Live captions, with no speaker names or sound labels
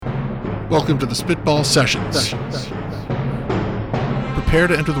Welcome to the Spitball Sessions. Prepare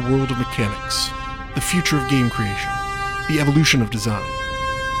to enter the world of mechanics, the future of game creation, the evolution of design.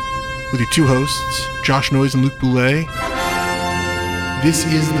 With your two hosts, Josh Noyes and Luke Boulay, this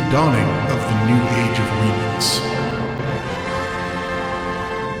is the dawning of the new age of remix.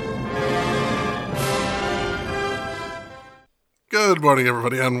 Good morning,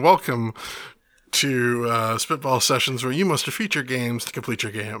 everybody, and welcome to Spitball Sessions, where you must defeat your games to complete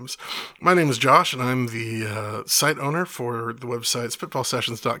your games. My name is Josh, and I'm the site owner for the website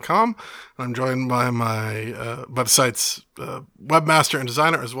spitballsessions.com. I'm joined by by the site's webmaster and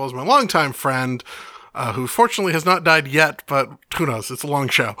designer, as well as my longtime friend, who fortunately has not died yet, but who knows? It's a long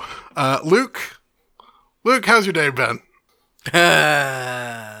show. Luke, how's your day been?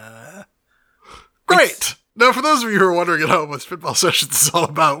 Great. Now, for those of you who are wondering at home what Spitball Sessions is all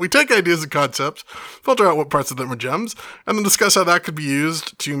about, we take ideas and concepts, filter out what parts of them are gems, and then discuss how that could be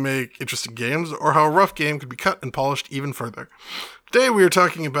used to make interesting games, or how a rough game could be cut and polished even further. Today, we are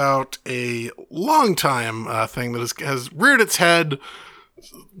talking about a long-time thing that has reared its head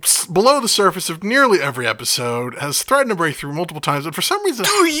below the surface of nearly every episode, has threatened to break through multiple times, and for some reason...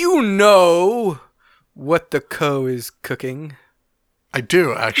 Do you know what the Co is cooking? I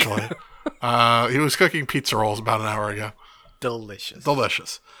do, actually. He was cooking pizza rolls about an hour ago. Delicious.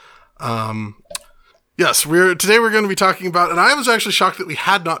 Yes, today we're going to be talking about, and I was actually shocked that we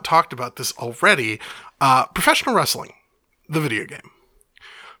had not talked about this already, professional wrestling, the video game.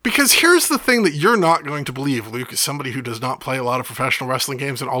 Because here's the thing that you're not going to believe, Luke, as somebody who does not play a lot of professional wrestling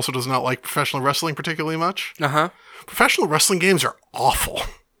games and also does not like professional wrestling particularly much. Uh-huh. Professional wrestling games are awful.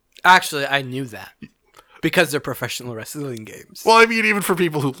 Actually, I knew that. Because they're professional wrestling games. Well, I mean, even for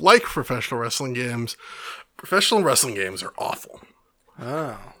people who like professional wrestling games are awful.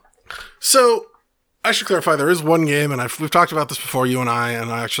 Oh. So, I should clarify, there is one game, and we've talked about this before, you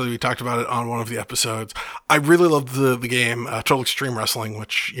and we talked about it on one of the episodes. I really loved the game, Total Extreme Wrestling,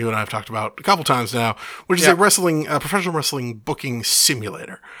 which you and I have talked about a couple times now, which is a professional wrestling booking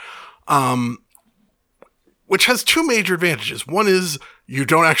simulator. Which has two major advantages. One is you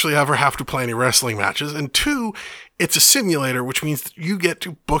don't actually ever have to play any wrestling matches. And two, it's a simulator, which means that you get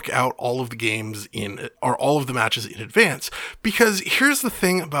to book out all of the games or all of the matches in advance. Because here's the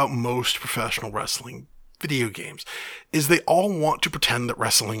thing about most professional wrestling video games, is they all want to pretend that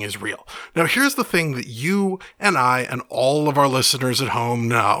wrestling is real. Now, here's the thing that you and I and all of our listeners at home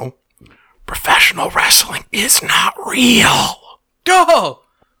know. Professional wrestling is not real. Oh!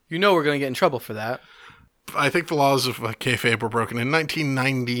 You know we're going to get in trouble for that. I think the laws of kayfabe were broken in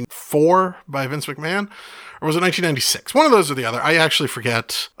 1994 by Vince McMahon, or was it 1996? One of those or the other. I actually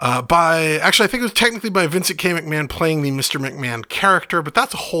forget. I think it was technically by Vincent K. McMahon playing the Mr. McMahon character, but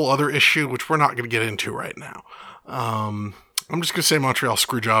that's a whole other issue, which we're not going to get into right now. I'm just going to say Montreal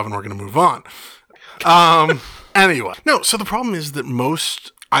Screwjob, and we're going to move on. Anyway. No, so the problem is that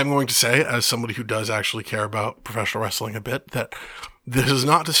I'm going to say, as somebody who does actually care about professional wrestling a bit, that this is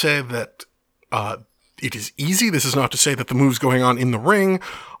not to say that it is easy. This is not to say that the moves going on in the ring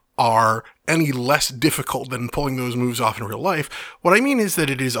are any less difficult than pulling those moves off in real life. What I mean is that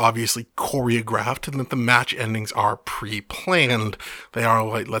it is obviously choreographed and that the match endings are pre-planned. They are,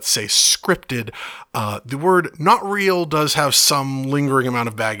 like, let's say, scripted. The word not real does have some lingering amount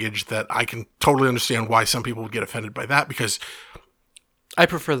of baggage that I can totally understand why some people would get offended by that, because I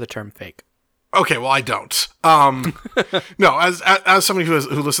prefer the term fake. Okay, well, I don't. No, as somebody who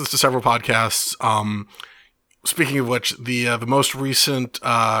listens to several podcasts, speaking of which, the most recent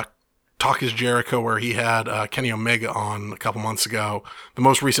Talk is Jericho, where he had Kenny Omega on a couple months ago, the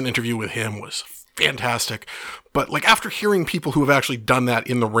most recent interview with him was fantastic. But like, after hearing people who have actually done that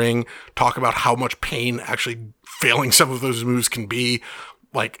in the ring talk about how much pain actually failing some of those moves can be,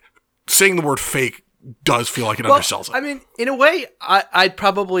 like, saying the word fake does feel like it undersells it. I mean, in a way, I'd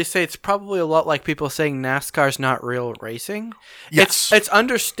probably say it's probably a lot like people saying NASCAR's not real racing. Yes. It's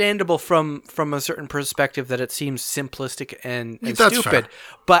understandable from a certain perspective that it seems simplistic and That's stupid. fair.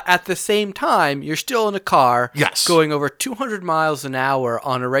 But at the same time, you're still in a car going over 200 miles an hour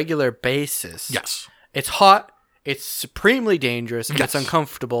on a regular basis. Yes. It's hot. It's supremely dangerous. And it's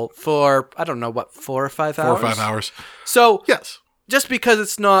uncomfortable for, I don't know, 4 or 5 hours? 4 or 5 hours. So, yes. Just because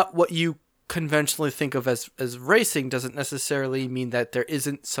it's not what you conventionally think of as racing doesn't necessarily mean that there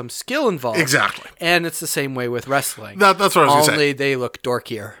isn't some skill involved. Exactly. And it's the same way with wrestling. That's what I was going to say. Only they look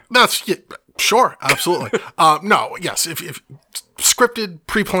dorkier. Sure, absolutely. No, yes, if scripted,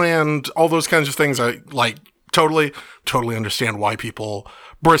 pre-planned, all those kinds of things, I like totally understand why people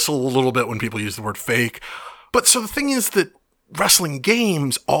bristle a little bit when people use the word fake. But so the thing is that wrestling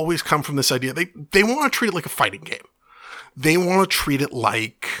games always come from this idea. They want to treat it like a fighting game. They want to treat it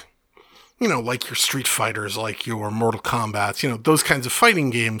like like your Street Fighters, like your Mortal Kombats, those kinds of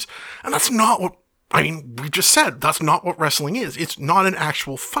fighting games. And that's not what, we just said, that's not what wrestling is. It's not an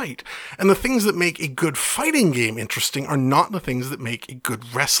actual fight. And the things that make a good fighting game interesting are not the things that make a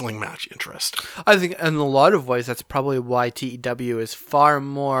good wrestling match interesting. I think in a lot of ways, that's probably why TEW is far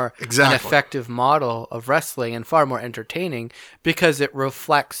more an effective model of wrestling and far more entertaining, because it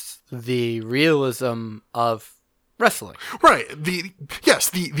reflects the realism of wrestling. Right.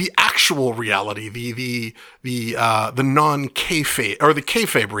 The actual reality, the non-kayfabe, or the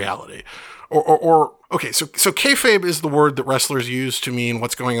kayfabe reality. Okay, so kayfabe is the word that wrestlers use to mean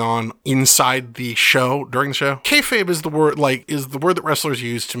what's going on inside the show, during the show. Kayfabe is the word that wrestlers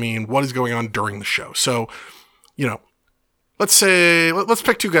use to mean what is going on during the show. So, let's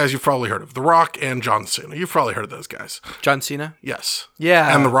pick two guys you've probably heard of, The Rock and John Cena. You've probably heard of those guys. John Cena? Yes.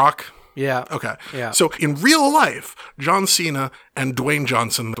 Yeah. And The Rock? Yeah. Okay. Yeah. So in real life, John Cena and Dwayne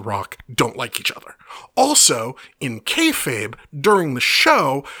Johnson, The Rock, don't like each other. Also, in kayfabe, during the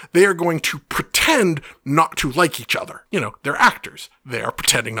show, they are going to pretend not to like each other. They're actors. They are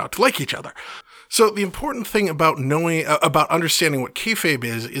pretending not to like each other. So the important thing about understanding what kayfabe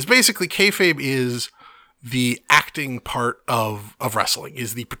is basically kayfabe is the acting part of wrestling,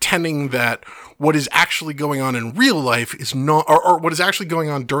 is the pretending that what is actually going on in real life is not, or what is actually going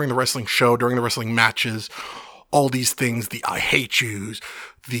on during the wrestling show, during the wrestling matches, all these things, the I hate yous,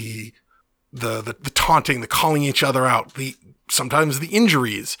 the taunting, the calling each other out, sometimes the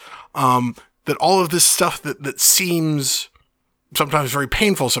injuries, that all of this stuff that seems sometimes very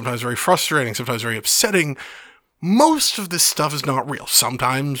painful, sometimes very frustrating, sometimes very upsetting. Most of this stuff is not real.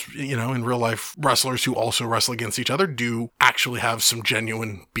 Sometimes, in real life, wrestlers who also wrestle against each other do actually have some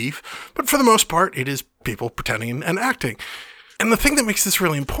genuine beef. But for the most part, it is people pretending and acting. And the thing that makes this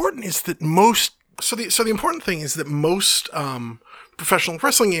really important is that most professional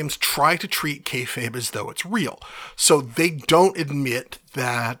wrestling games try to treat kayfabe as though it's real. So they don't admit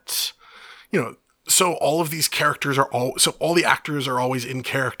that, so all of these characters all the actors are always in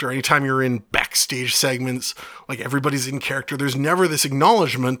character. Anytime you're in backstage segments, like everybody's in character. There's never this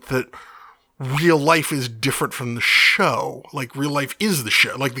acknowledgement that real life is different from the show. Like real life is the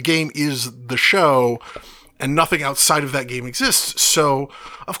show. Like the game is the show and nothing outside of that game exists. So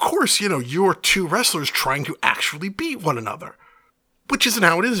of course, you're two wrestlers trying to actually beat one another, which isn't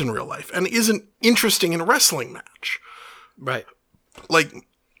how it is in real life and isn't interesting in a wrestling match. Right. Like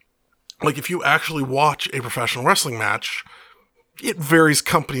if you actually watch a professional wrestling match, it varies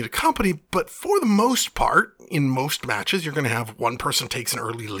company to company, but for the most part, in most matches, you're going to have one person takes an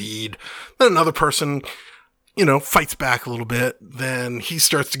early lead, then another person, fights back a little bit, then he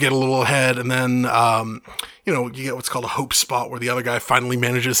starts to get a little ahead, and then, you get what's called a hope spot where the other guy finally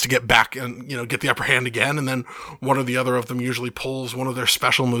manages to get back and, get the upper hand again, and then one or the other of them usually pulls one of their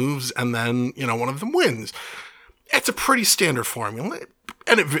special moves, and then, one of them wins. It's a pretty standard formula.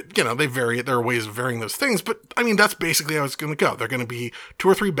 And they vary. There are ways of varying those things, but that's basically how it's going to go. They're going to be 2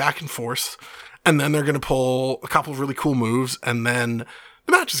 or 3 back and forth, and then they're going to pull a couple of really cool moves, and then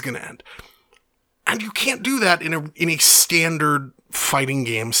the match is going to end. And you can't do that in a standard fighting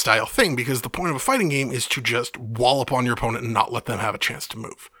game style thing, because the point of a fighting game is to just wall up on your opponent and not let them have a chance to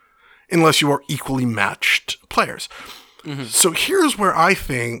move, unless you are equally matched players. Mm-hmm. So here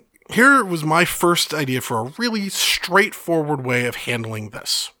was my first idea for a really straightforward way of handling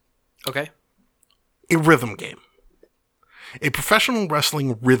this. Okay. A rhythm game. A professional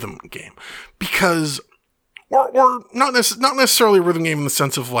wrestling rhythm game. Because, or not necessarily a rhythm game in the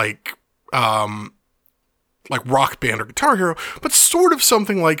sense of like Rock Band or Guitar Hero, but sort of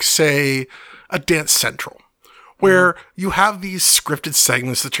something like, say, a Dance Central, where you have these scripted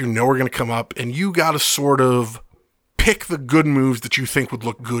segments that are going to come up, and you got to sort of pick the good moves that you think would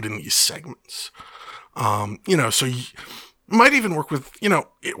look good in these segments. So you might even work with,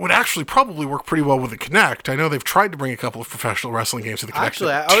 it would actually probably work pretty well with the Kinect. I know they've tried to bring a couple of professional wrestling games to the Kinect.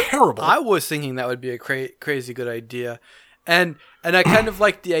 Actually, terrible. I was thinking that would be a crazy good idea. And I kind of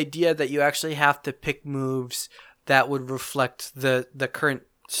like the idea that you actually have to pick moves that would reflect the current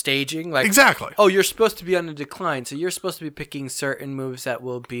staging. Like, exactly. Oh, you're supposed to be on a decline, so you're supposed to be picking certain moves that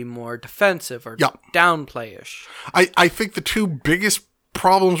will be more defensive or downplay-ish. I think the two biggest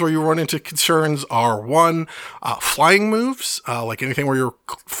problems where you run into concerns are, one, flying moves, like anything where you're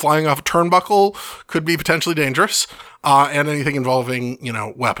flying off a turnbuckle could be potentially dangerous, and anything involving,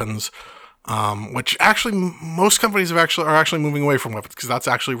 weapons, which actually most companies are actually moving away from weapons, because that's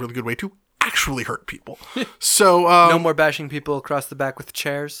actually a really good way to actually hurt people. So no more bashing people across the back with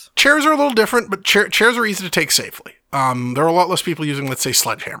chairs. Chairs are a little different, but chairs are easy to take safely. There are a lot less people using, let's say,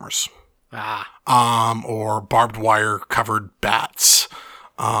 sledgehammers, or barbed wire covered bats.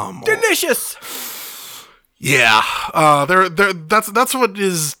 Delicious. Yeah, that's what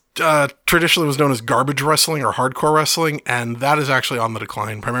is traditionally was known as garbage wrestling or hardcore wrestling, and that is actually on the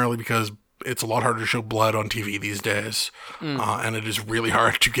decline, primarily because it's a lot harder to show blood on TV these days, and it is really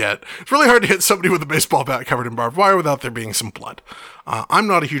hard to get. It's really hard to hit somebody with a baseball bat covered in barbed wire without there being some blood. I'm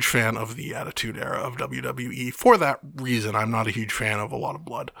not a huge fan of the Attitude Era of WWE for that reason. I'm not a huge fan of a lot of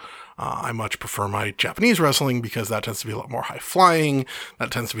blood. I much prefer my Japanese wrestling because that tends to be a lot more high flying.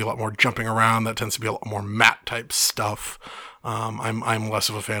 That tends to be a lot more jumping around. That tends to be a lot more mat type stuff. I'm less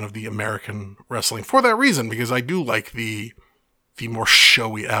of a fan of the American wrestling for that reason, because I do like the more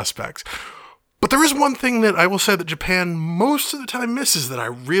showy aspects. But there is one thing that I will say that Japan most of the time misses that I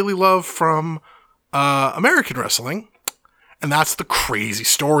really love from American wrestling, and that's the crazy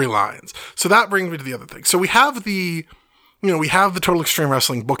storylines. So that brings me to the other thing. So we have the Total Extreme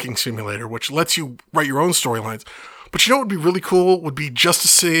Wrestling booking simulator, which lets you write your own storylines. But you know what would be really cool would be just to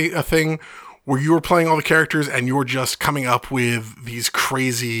see a thing where you were playing all the characters and you're just coming up with these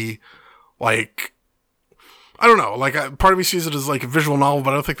crazy, like, I don't know, like, part of me sees it as like a visual novel,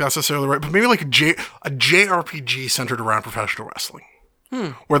 but I don't think that's necessarily right. But maybe like a JRPG centered around professional wrestling,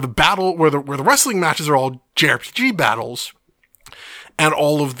 where the wrestling matches are all JRPG battles, and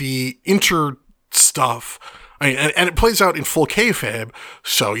all of the inter stuff. I mean, and it plays out in full kayfabe.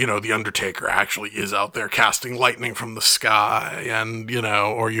 So, the Undertaker actually is out there casting lightning from the sky, and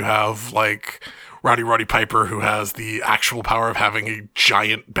or you have like Roddy Piper, who has the actual power of having a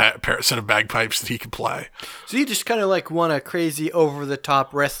giant set of bagpipes that he can play. So you just kind of like want a crazy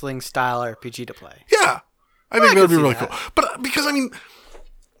over-the-top wrestling-style RPG to play. Yeah. I think that would be really cool. But because,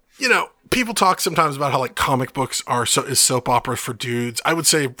 people talk sometimes about how like comic books is soap opera for dudes. I would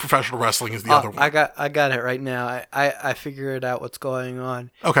say professional wrestling is the other one. I got it right now. I figured out what's going on.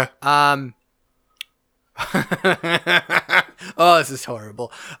 Okay. Oh, this is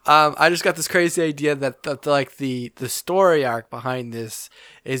horrible. I just got this crazy idea that the story arc behind this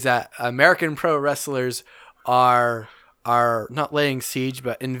is that American pro wrestlers are not laying siege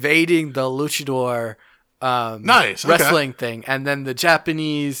but invading the luchador wrestling thing, and then the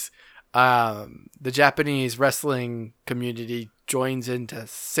Japanese wrestling community joins in to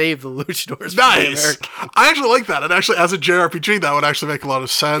save the luchadors. Nice. I actually like that, and actually as a JRPG that would actually make a lot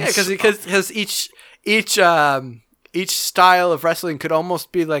of sense. Yeah, because each style of wrestling could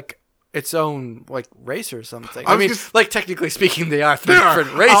almost be like its own like race or something. I mean, like technically speaking, they are three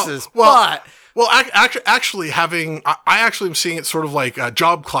different races. Actually, I actually am seeing it sort of like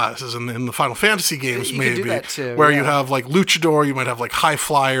job classes in the Final Fantasy games, you maybe, can do that too, where you have like luchador, you might have like high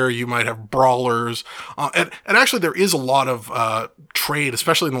flyer, you might have brawlers, and actually there is a lot of trade,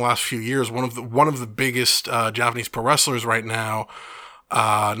 especially in the last few years. One of the biggest Japanese pro wrestlers right now,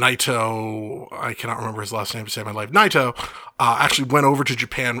 Naito, I cannot remember his last name to save my life. Naito actually went over to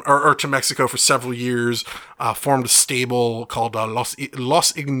Japan or to Mexico for several years, formed a stable called Los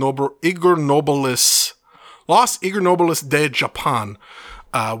Ignobles de Japan,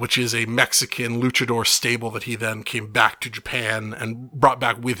 which is a Mexican luchador stable that he then came back to Japan and brought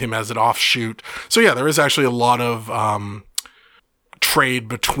back with him as an offshoot. So yeah, there is actually a lot of trade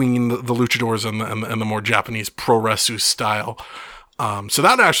between the luchadors and the more Japanese pro-resu style. So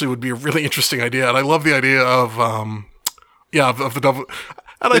that actually would be a really interesting idea, and I love the idea of the double.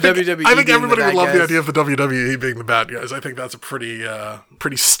 And I think everybody would love the idea of the WWE being the bad guys. I think that's a pretty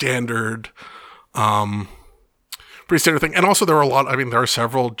standard, thing. And also, there are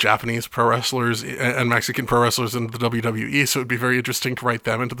several Japanese pro wrestlers and Mexican pro wrestlers in the WWE, so it'd be very interesting to write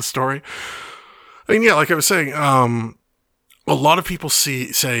them into the story. I mean, yeah, like I was saying, a lot of people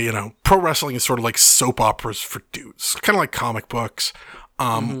say, pro wrestling is sort of like soap operas for dudes, kind of like comic books,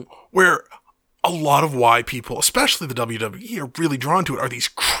 where a lot of why people, especially the WWE, are really drawn to it are these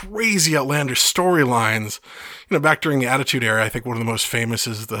crazy outlandish storylines. Back during the Attitude Era, I think one of the most famous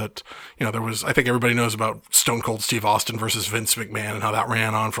is that, I think everybody knows about Stone Cold Steve Austin versus Vince McMahon and how that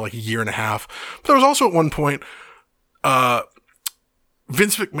ran on for like a year and a half. But there was also at one point,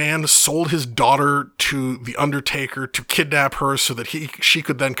 Vince McMahon sold his daughter to The Undertaker to kidnap her so that she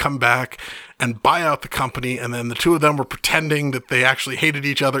could then come back and buy out the company. And then the two of them were pretending that they actually hated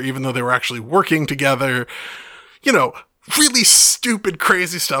each other, even though they were actually working together. Really stupid,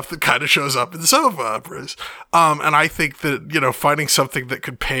 crazy stuff that kind of shows up in soap operas. And I think that, finding something that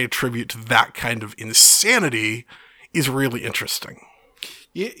could pay tribute to that kind of insanity is really interesting.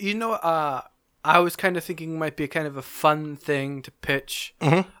 I was kind of thinking it might be kind of a fun thing to pitch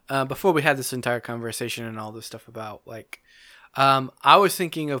before we had this entire conversation and all this stuff about I was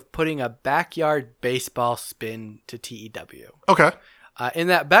thinking of putting a backyard baseball spin to TEW. Okay. In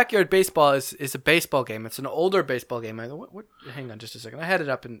that, Backyard Baseball is a baseball game. It's an older baseball game. Hang on just a second. I had it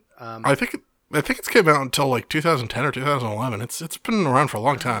up and I think it's came out until like 2010 or 2011. It's been around for a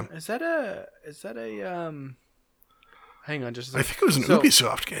long time. Is that a hang on just a second. I think it was an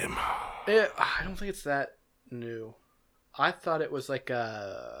Ubisoft game. I don't think it's that new. I thought it was like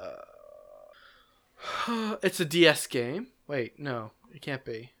it's a DS game. Wait, no, it can't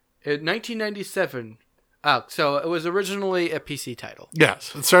be. 1997. Oh, so it was originally a PC title.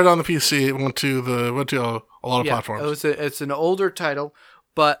 Yes, it started on the PC. It went to a lot of platforms. It's an older title,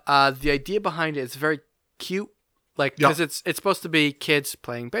 but the idea behind it is very cute. Like, because it's supposed to be kids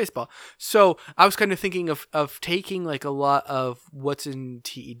playing baseball. So I was kind of thinking of taking like a lot of what's in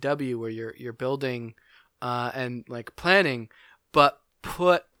TEW, where you're building and like planning, but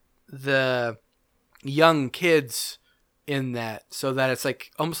put the young kids in that, so that it's like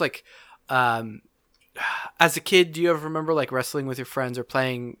almost like as a kid, do you ever remember like wrestling with your friends or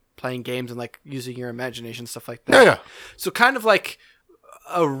playing games and like using your imagination, stuff like that? Yeah. So kind of like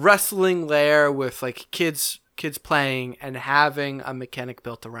a wrestling lair with like kids playing and having a mechanic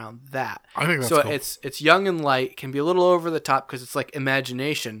built around that. I think that's so. Cool. It's young and light, can be a little over the top because it's like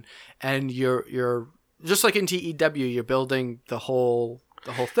imagination, and you're just like in TEW, you're building the whole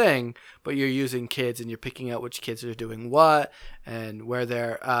thing, but you're using kids and you're picking out which kids are doing what and where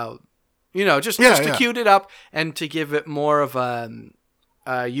they're just to cute it up and to give it more of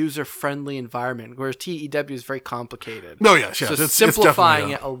a user-friendly environment, whereas TEW is very complicated. No, yes. So it's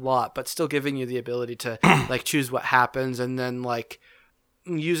simplifying it a lot, but still giving you the ability to like choose what happens, and then like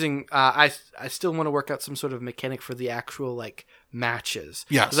using. I still want to work out some sort of mechanic for the actual like matches.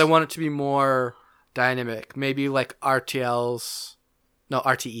 Yes, because I want it to be more dynamic. Maybe like RTEs.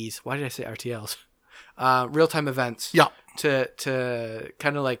 Why did I say RTLs? Real-time events. Yeah. To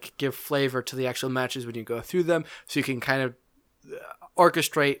kind of like give flavor to the actual matches when you go through them, so you can kind of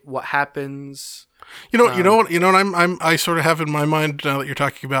orchestrate what happens. You know what I sort of have in my mind now that you're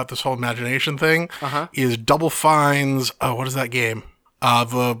talking about this whole imagination thing is Double Fine's what is that game?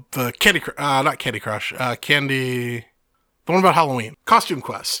 The Candy not Candy Crush, the one about Halloween, Costume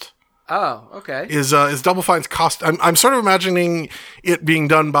Quest. Oh, okay. Is Double Fine's I'm sort of imagining it being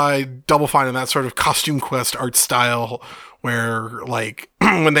done by Double Fine in that sort of Costume Quest art style, where like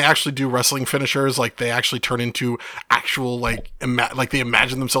when they actually do wrestling finishers, like they actually turn into actual like they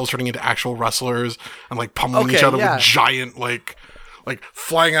imagine themselves turning into actual wrestlers and like pummeling each other with giant like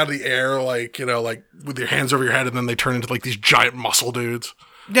flying out of the air, like like with your hands over your head, and then they turn into like these giant muscle dudes.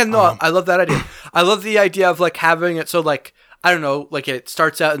 Yeah, no, I love that idea. I love the idea of like having it so like, I don't know, like it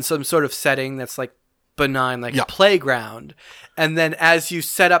starts out in some sort of setting that's like benign, like a playground. And then as you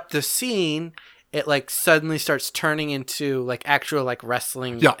set up the scene, it like suddenly starts turning into like actual like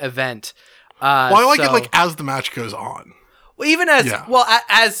wrestling event. Well, I like it like as the match goes on. Well, even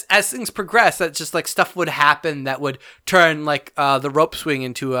as things progress, that just like stuff would happen that would turn like the rope swing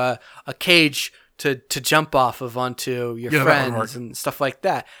into a cage to jump off of onto your friends and stuff like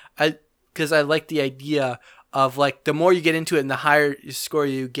that. Because I like the idea of like the more you get into it and the higher score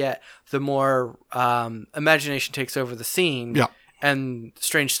you get, the more imagination takes over the scene. Yeah. And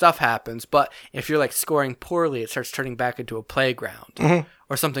strange stuff happens. But if you're like scoring poorly, it starts turning back into a playground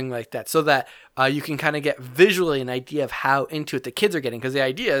or something like that. So that you can kind of get visually an idea of how into it the kids are getting. Because the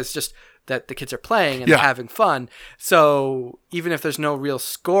idea is just that the kids are playing and having fun. So even if there's no real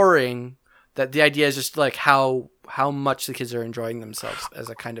scoring, that the idea is just like how much the kids are enjoying themselves as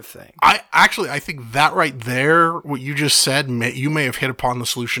a kind of thing. I think that right there, what you just said, you may have hit upon the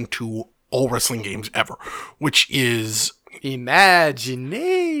solution to all wrestling games ever, which is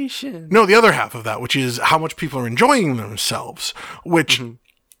imagination. No, the other half of that, which is how much people are enjoying themselves, which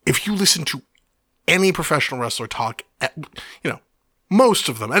if you listen to any professional wrestler talk, most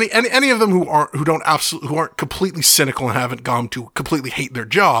of them, any of them who aren't completely cynical and haven't gone to completely hate their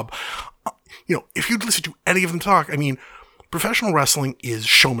job, if you listen to any of them talk, I mean, professional wrestling is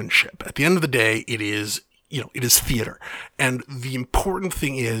showmanship. At the end of the day, it is theater. And the important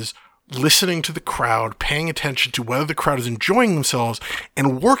thing is listening to the crowd, paying attention to whether the crowd is enjoying themselves,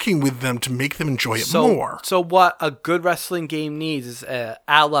 and working with them to make them enjoy it more. So what a good wrestling game needs is a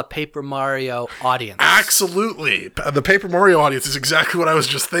la Paper Mario audience. Absolutely. The Paper Mario audience is exactly what I was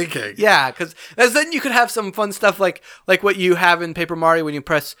just thinking. Yeah, because then you could have some fun stuff like what you have in Paper Mario when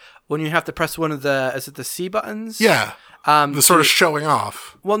you have to press one of the, is it the C buttons? Yeah. The sort of showing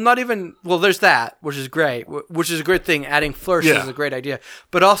off. Well, there's that, which is great, which is a great thing. Adding flourishes is a great idea.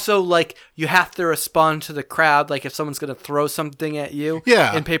 But also, like, you have to respond to the crowd. Like, if someone's going to throw something at you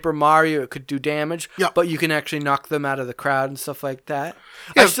in Paper Mario, it could do damage. Yeah. But you can actually knock them out of the crowd and stuff like that.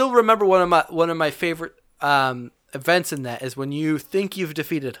 Yeah. I still remember one of my favorite events in that is when you think you've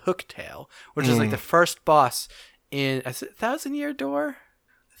defeated Hooktail, which is like the first boss in Thousand Year Door.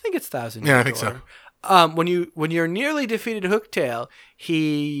 I think it's Thousand Year Door. Yeah, I think so. When you're nearly defeated Hooktail,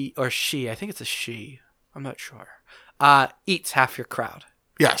 he or she, I think it's a she, I'm not sure, eats half your crowd.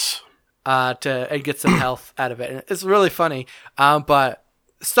 Yes. And get some health out of it. And it's really funny. But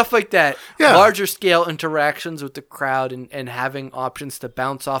stuff like that, larger scale interactions with the crowd and having options to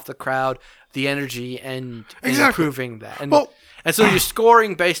bounce off the crowd, the energy, and improving that. And so you're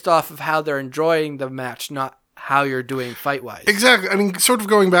scoring based off of how they're enjoying the match, not how you're doing fight-wise. Exactly. I mean, sort of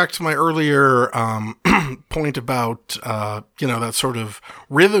going back to my earlier point about, that sort of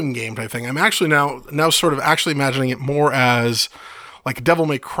rhythm game type thing, I'm actually now sort of actually imagining it more as like a Devil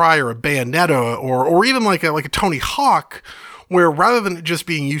May Cry or a Bayonetta or even like a Tony Hawk, where rather than it just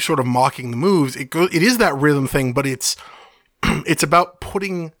being you sort of mocking the moves, it is that rhythm thing, but it's about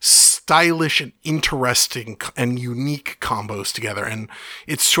putting stylish and interesting and unique combos together. And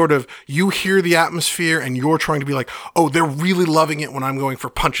it's sort of, you hear the atmosphere and you're trying to be like, oh, they're really loving it when I'm going for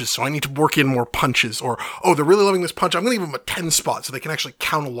punches, so I need to work in more punches. Or, oh, they're really loving this punch, I'm going to give them a 10 spot so they can actually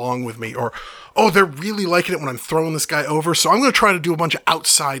count along with me. Or, oh, they're really liking it when I'm throwing this guy over, so I'm going to try to do a bunch of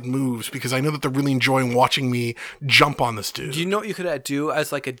outside moves because I know that they're really enjoying watching me jump on this dude. Do you know what you could do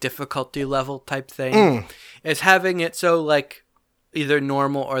as like a difficulty level type thing? Is having it so like either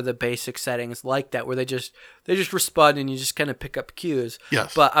normal or the basic settings like that, where they just respond and you just kind of pick up cues.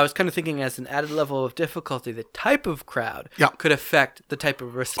 Yes. But I was kind of thinking as an added level of difficulty, the type of crowd could affect the type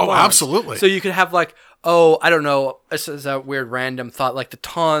of response. Oh, absolutely. So you could have like, oh, I don't know, this is a weird random thought, like the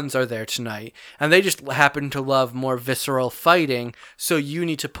Tawns are there tonight, and they just happen to love more visceral fighting, so you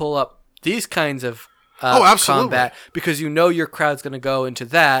need to pull up these kinds of combat because you know your crowd's going to go into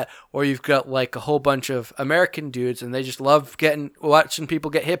that, or you've got like a whole bunch of American dudes and they just love watching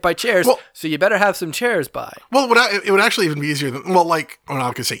people get hit by chairs, so you better have some chairs by. Well, it would actually even be easier than, I'm not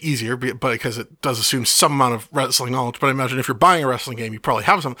going to say easier, but because it does assume some amount of wrestling knowledge, but I imagine if you're buying a wrestling game, you probably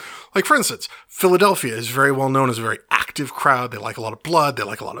have some. Like, for instance, Philadelphia is very well known as a very active crowd. They like a lot of blood. They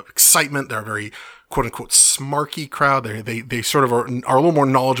like a lot of excitement. They're a very quote unquote smarky crowd. They sort of are a little more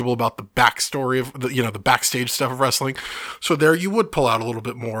knowledgeable about the backstory of the backstage stuff of wrestling. So there you would pull out a little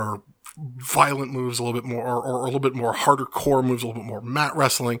bit more violent moves, a little bit more, or a little bit more harder core moves, a little bit more mat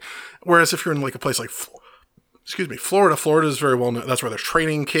wrestling. Whereas if you're in like a place like, Florida is very well known. That's where their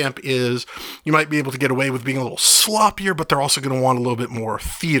training camp is. You might be able to get away with being a little sloppier, but they're also going to want a little bit more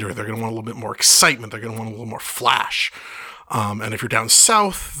theater. They're going to want a little bit more excitement. They're going to want a little more flash. And if you're down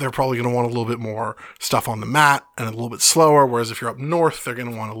south, they're probably going to want a little bit more stuff on the mat and a little bit slower. Whereas if you're up north, they're going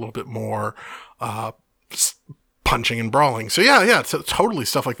to want a little bit more punching and brawling. So yeah, totally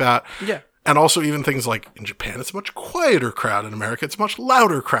stuff like that. Yeah. And also even things like in Japan, it's a much quieter crowd. In America, it's a much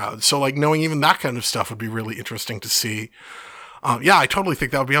louder crowd. So like knowing even that kind of stuff would be really interesting to see. I totally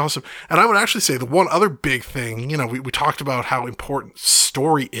think that would be awesome. And I would actually say the one other big thing, we talked about how important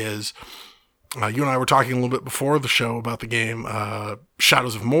story is. You and I were talking a little bit before the show about the game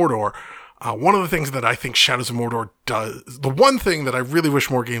Shadows of Mordor. One of the things that I think Shadows of Mordor does, the one thing that I really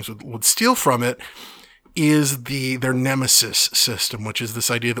wish more games would steal from it, is their nemesis system, which is this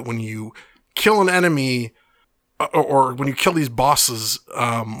idea that when you kill an enemy or when you kill these bosses,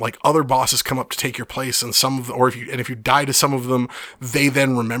 like other bosses come up to take your place, and if you die to some of them, they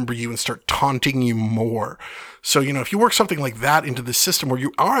then remember you and start taunting you more. So, if you work something like that into the system where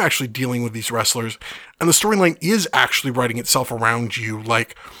you are actually dealing with these wrestlers and the storyline is actually writing itself around you,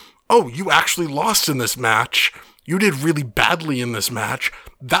 like, oh, you actually lost in this match. You did really badly in this match.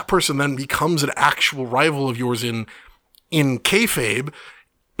 That person then becomes an actual rival of yours in kayfabe,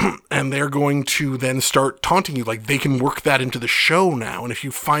 and they're going to then start taunting you. Like, they can work that into the show now. And if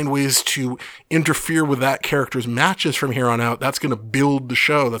you find ways to interfere with that character's matches from here on out, that's going to build the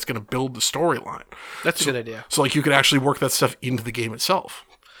show. That's going to build the storyline. That's a good idea. So, like, you could actually work that stuff into the game itself.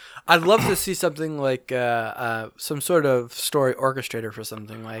 I'd love to see something like some sort of story orchestrator for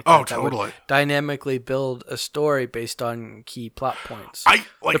something like that. Oh, totally. That would dynamically build a story based on key plot points.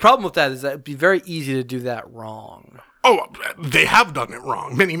 The problem with that is that it'd be very easy to do that wrong. Oh, they have done it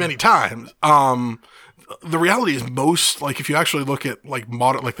wrong many, many times. The reality is if you actually look at like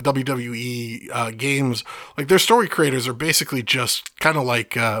modern, like the WWE games, like their story creators are basically just kind of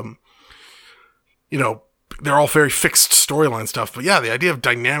like, they're all very fixed storyline stuff. But yeah, the idea of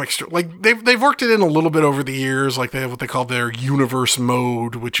dynamic like they've worked it in a little bit over the years. Like they have what they call their universe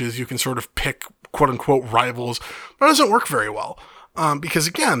mode, which is you can sort of pick quote unquote rivals, but it doesn't work very well. Because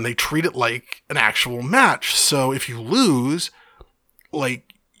again, they treat it like an actual match. So if you lose,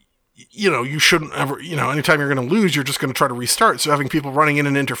 like, you shouldn't ever, anytime you're going to lose, you're just going to try to restart. So having people running in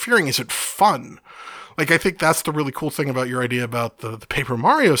and interfering isn't fun. Like, I think that's the really cool thing about your idea about the Paper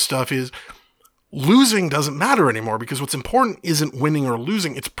Mario stuff is losing doesn't matter anymore, because what's important isn't winning or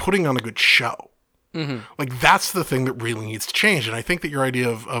losing, it's putting on a good show. Mm-hmm. Like, that's the thing that really needs to change. And I think that your idea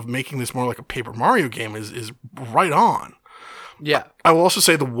of making this more like a Paper Mario game is right on. Yeah. I will also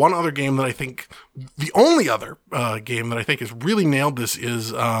say the one other game that I think, the only other game that I think has really nailed this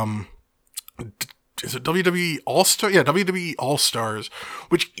is it WWE All-Star? Yeah, WWE All-Stars,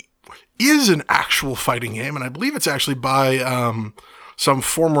 which is an actual fighting game. And I believe it's actually by some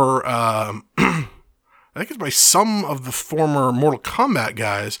former, I think it's by some of the former Mortal Kombat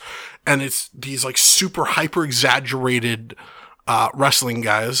guys. And it's these like super hyper exaggerated wrestling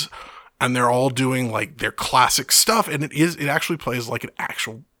guys. And they're all doing like their classic stuff. And it actually plays like an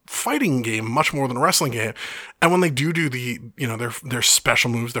actual fighting game, much more than a wrestling game. And when they do the, you know, their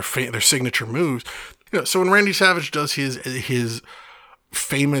special moves, their signature moves, you know, so when Randy Savage does his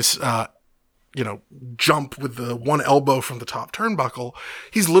famous, you know, jump with the one elbow from the top turnbuckle,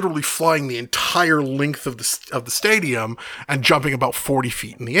 he's literally flying the entire length of the stadium and jumping about 40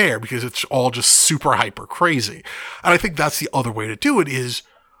 feet in the air, because it's all just super hyper crazy. And I think that's the other way to do it is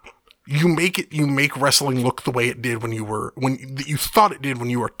you make wrestling look the way it did when you thought it did when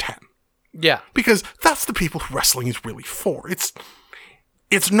you were 10. Yeah. Because that's the people who wrestling is really for.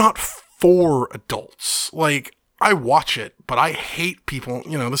 It's not for adults. Like, I watch it, but I hate people,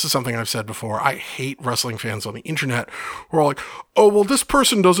 you know, this is something I've said before. I hate wrestling fans on the internet who are like, oh, well, this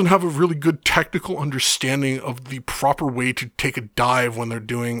person doesn't have a really good technical understanding of the proper way to take a dive when they're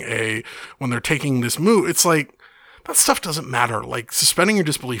taking this move. It's like, that stuff doesn't matter. Like, suspending your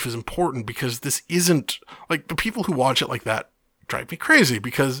disbelief is important, because this isn't, like, the people who watch it like that drive me crazy,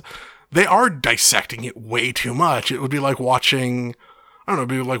 because they are dissecting it way too much. It would be like watching, I don't know,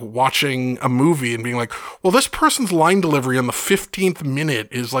 it'd be like watching a movie and being like, well, this person's line delivery on the 15th minute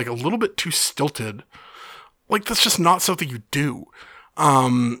is like a little bit too stilted. Like, that's just not something you do.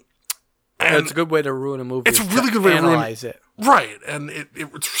 And it's a good way to ruin a movie. It's a really good way to analyze it. Right, and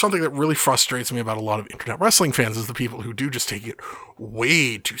it's something that really frustrates me about a lot of internet wrestling fans is the people who do just take it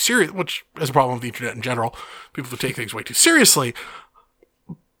way too serious, which is a problem with the internet in general. People who take things way too seriously.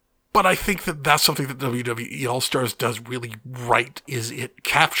 But I think that that's something that WWE All-Stars does really right, is it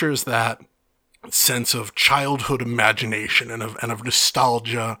captures that sense of childhood imagination and of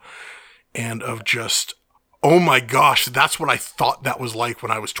nostalgia and of just, oh my gosh, that's what I thought that was like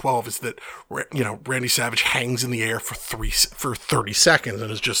when I was 12, is that, you know, Randy Savage hangs in the air for 30 seconds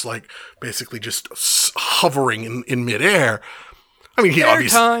and is just like, basically just hovering in midair. I mean, he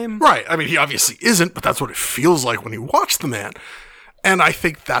obviously isn't, but that's what it feels like when you watch the man. And I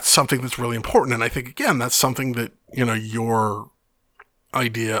think that's something that's really important. And I think, again, that's something that, you know, your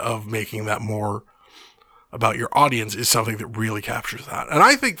idea of making that more about your audience is something that really captures that. And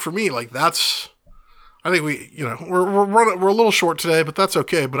I think for me, like, I think we, you know, we're a little short today, but that's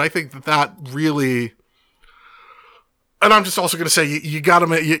okay. But I think that really, and I'm just also going to say, you got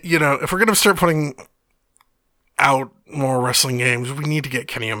to, you know, if we're going to start putting out more wrestling games, we need to get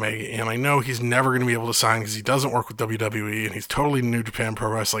Kenny Omega in. I know he's never going to be able to sign because he doesn't work with WWE and he's totally New Japan Pro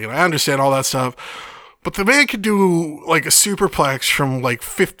Wrestling, and I understand all that stuff. But the man could do like a superplex from like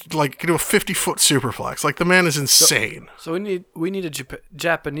 50, like could do a 50-foot superplex. Like, the man is insane. So we need a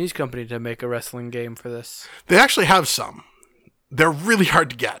Japanese company to make a wrestling game for this. They actually have some. They're really hard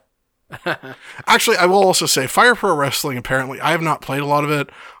to get. Actually, I will also say Fire Pro Wrestling, apparently, I have not played a lot of it.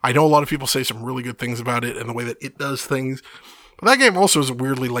 I know a lot of people say some really good things about it and the way that it does things. But that game also is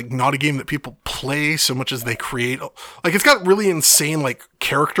weirdly like not a game that people play so much as they create. Like, it's got really insane like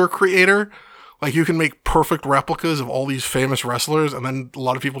character creator. Like, you can make perfect replicas of all these famous wrestlers, and then a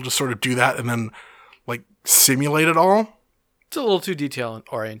lot of people just sort of do that and then, like, simulate it all. It's a little too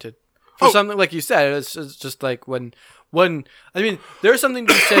detail-oriented. For something, like you said, it's just like when I mean, there's something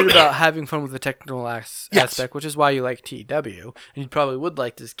to be said about having fun with the technical aspect, which is why you like TEW, and you probably would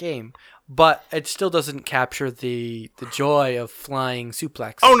like this game, but it still doesn't capture the joy of flying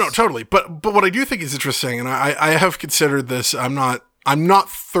suplexes. Oh, no, totally. But what I do think is interesting, and I have considered this, I'm not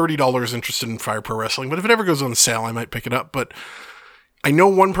 $30 interested in Fire Pro Wrestling, but if it ever goes on sale, I might pick it up. But I know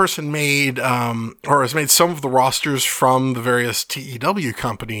one person made, or has made some of the rosters from the various TEW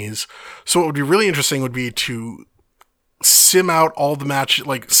companies. So what would be really interesting would be to sim out all the match,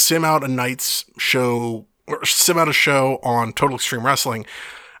 like sim out a night's show, or sim out a show on Total Extreme Wrestling,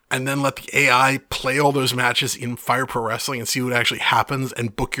 and then let the AI play all those matches in Fire Pro Wrestling and see what actually happens,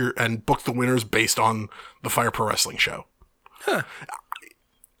 and book the winners based on the Fire Pro Wrestling show. Huh.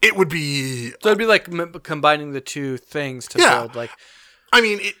 It would be... So it'd be like combining the two things to build, like... I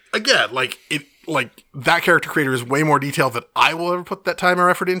mean, like, that character creator is way more detailed than I will ever put that time or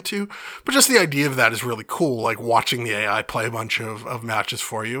effort into. But just the idea of that is really cool. Like, watching the AI play a bunch of matches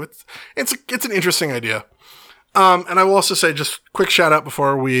for you. It's an interesting idea. And I will also say, just quick shout out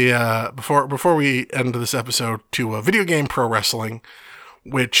before we end this episode to Video Game Pro Wrestling,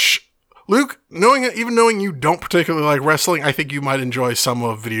 which, Luke, even knowing you don't particularly like wrestling, I think you might enjoy some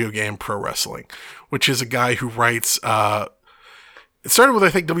of Video Game Pro Wrestling, which is a guy who writes, it started with, I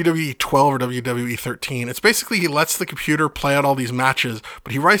think, WWE 12 or WWE 13. It's basically, he lets the computer play out all these matches,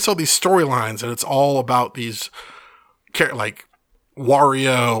 but he writes all these storylines, and it's all about these, like,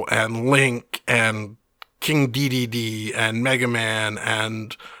 Wario and Link and King DDD and Mega Man,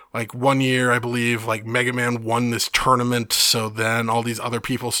 and like one year, I believe, like Mega Man won this tournament, so then all these other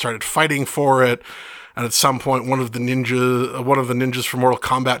people started fighting for it, and at some point one of the ninjas from Mortal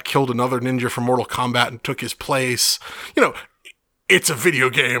Kombat killed another ninja from Mortal Kombat and took his place. You know, it's a video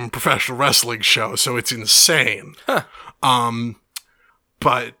game professional wrestling show, so it's insane. Huh.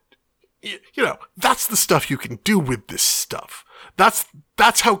 But you know, that's the stuff you can do with this stuff.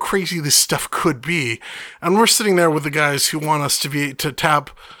 That's how crazy this stuff could be. And we're sitting there with the guys who want us to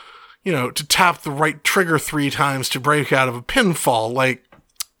tap the right trigger 3 times to break out of a pinfall. Like,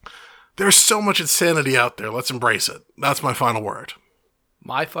 there's so much insanity out there. Let's embrace it. That's my final word.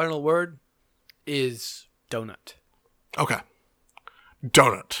 My final word is donut. Okay.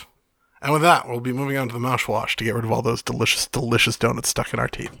 Donut. And with that, we'll be moving on to the mouthwash to get rid of all those delicious, delicious donuts stuck in our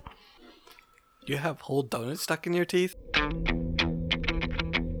teeth. You have whole donuts stuck in your teeth?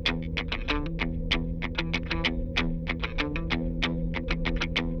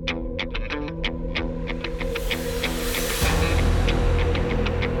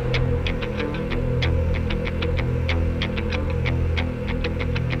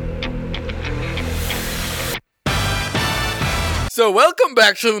 So welcome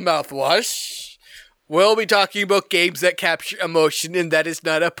back to the Mouthwash. We'll be talking about games that capture emotion, and that is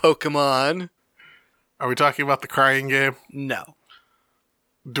not a Pokemon. Are we talking about the crying game? No.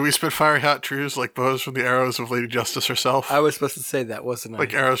 Do we spit fiery hot truths like bows from the arrows of Lady Justice herself? I was supposed to say that, wasn't I?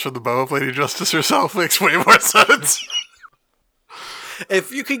 Like arrows from the bow of Lady Justice herself makes way more sense.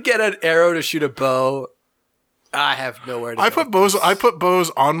 If you could get an arrow to shoot a bow, I have nowhere to go. I put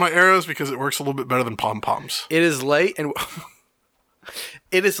bows on my arrows because it works a little bit better than pom-poms. It is late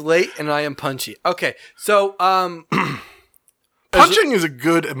and I am punchy. Okay, so punching is a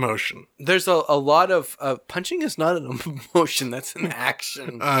good emotion. There's a lot of punching is not an emotion, that's an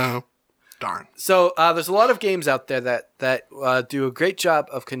action. Darn. So there's a lot of games out there that do a great job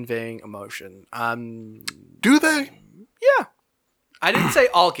of conveying emotion. Do they? Yeah. I didn't say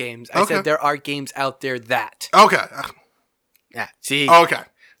all games. I said there are games out there that. Okay. Yeah. See. Okay.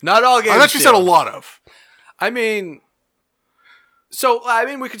 Not all games. I thought you said a lot of. I mean,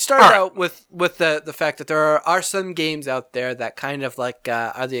 we could start out with the fact that there are some games out there that kind of like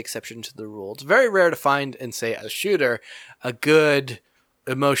are the exception to the rule. It's very rare to find in, say, a shooter, a good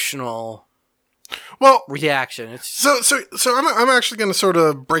emotional reaction. So I'm actually going to sort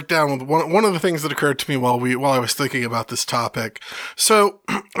of break down with one of the things that occurred to me while I was thinking about this topic. So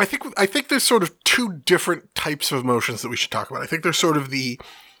I think there's sort of 2 different types of emotions that we should talk about. I think there's sort of the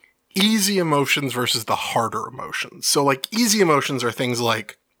easy emotions versus the harder emotions. So like easy emotions are things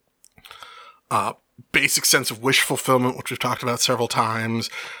like basic sense of wish fulfillment, which we've talked about several times.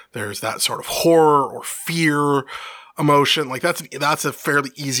 There's that sort of horror or fear emotion. Like that's a fairly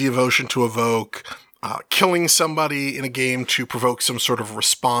easy emotion to evoke. Killing somebody in a game to provoke some sort of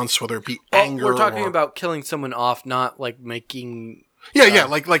response, whether it be anger. We're talking about killing someone off, not like making.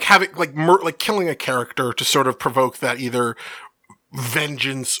 Like having like killing a character to sort of provoke that either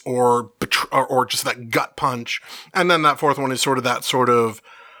vengeance or just that gut punch. And then that fourth one is sort of,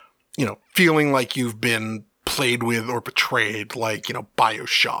 you know, feeling like you've been played with or betrayed, like, you know,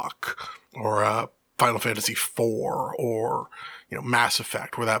 BioShock or Final Fantasy IV or, you know, Mass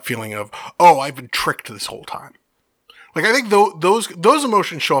Effect, where that feeling of, oh, I've been tricked this whole time. Like, I think those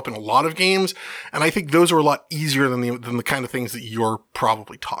emotions show up in a lot of games, and I think those are a lot easier than the kind of things that you're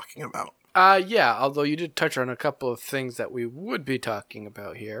probably talking about. Yeah, although you did touch on a couple of things that we would be talking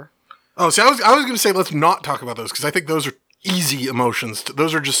about here. Oh, see, I was going to say let's not talk about those, because I think those are easy emotions.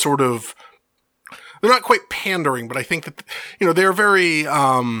 Those are just sort of, they're not quite pandering, but I think that, you know, they're very,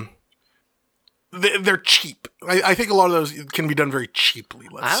 they're cheap. I think a lot of those can be done very cheaply,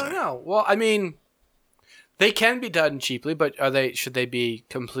 let's say. I don't know. Well, I mean, they can be done cheaply, but should they be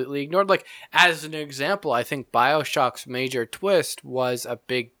completely ignored? Like, as an example, I think BioShock's major twist was a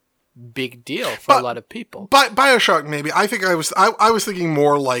big deal for a lot of people. But BioShock, maybe. I think I was thinking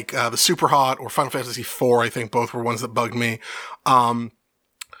more like the Super Hot or Final Fantasy IV. I think both were ones that bugged me.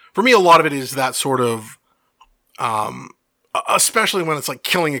 For me, a lot of it is that sort of, especially when it's like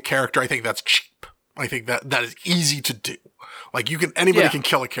killing a character, I think that's cheap. I think that is easy to do. Like anybody can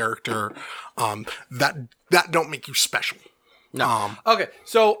kill a character, that don't make you special. No. Okay.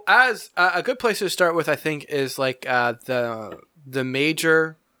 So as a good place to start with, I think is like, the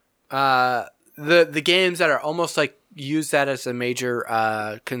major, the games that are almost like use that as a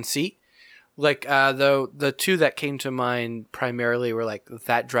major, conceit. Like, the two that came to mind primarily were like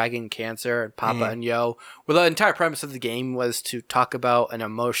That Dragon Cancer and Papa and Yo, where the entire premise of the game was to talk about an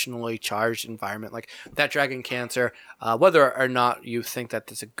emotionally charged environment. Like That Dragon Cancer, whether or not you think that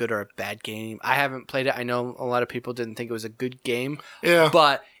it's a good or a bad game, I haven't played it. I know a lot of people didn't think it was a good game,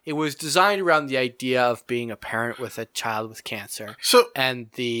 but it was designed around the idea of being a parent with a child with cancer. And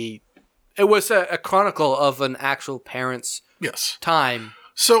it was a chronicle of an actual parent's time.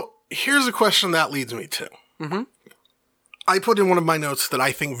 So here's a question that leads me to. Mm-hmm. I put in one of my notes that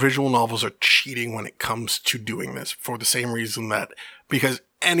I think visual novels are cheating when it comes to doing this for the same reason because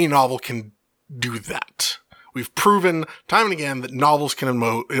any novel can do that. We've proven time and again that novels can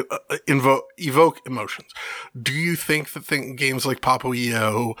evoke emotions. Do you think that games like Papa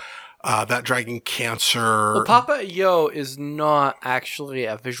Yo, That Dragon Cancer... Well, Papa Yo is not actually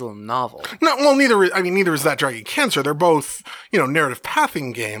a visual novel. No, well, neither is That Dragon Cancer. They're both, narrative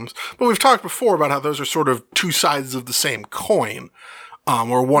pathing games. But we've talked before about how those are sort of two sides of the same coin.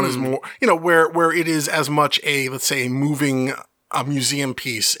 Where one is more, where it is as much let's say, a museum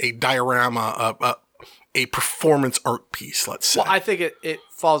piece, a diorama, a performance art piece, let's say. Well, I think it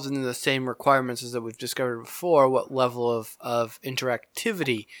falls into the same requirements as that we've discovered before. What level of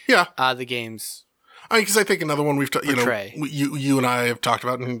interactivity the games because I think another one we've you and I have talked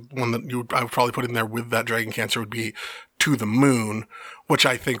about, and one that I would probably put in there with That Dragon Cancer would be To the Moon, which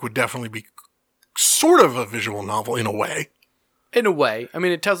I think would definitely be sort of a visual novel in a way. In a way. I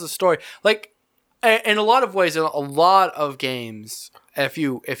mean, it tells a story. Like, in a lot of ways, in a lot of games, if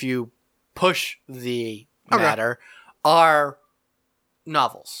you push the matter, are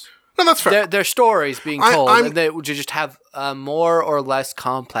novels. No, that's fair. They're stories being told, and they just have more or less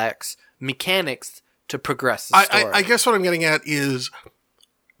complex mechanics to progress the story. I guess what I'm getting at is,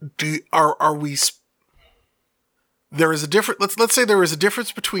 are we? There is a difference. Let's say there is a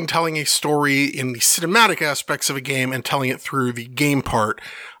difference between telling a story in the cinematic aspects of a game and telling it through the game part,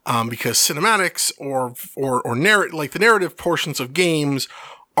 because cinematics or like the narrative portions of games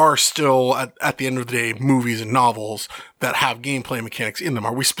are still at the end of the day movies and novels that have gameplay mechanics in them.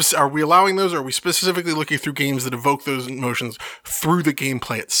 Are we allowing those, or are we specifically looking through games that evoke those emotions through the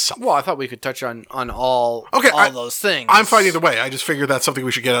gameplay itself? Well, I thought we could touch on all those things. I'm fine either way. I just figured that's something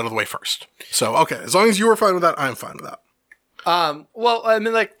we should get out of the way first. So, okay, as long as you were fine with that, I'm fine with that. Well, I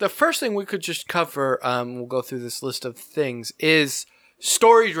mean, like, the first thing we could just cover, we'll go through this list of things, is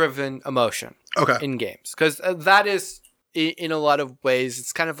story-driven emotion in games. Because that is, in a lot of ways,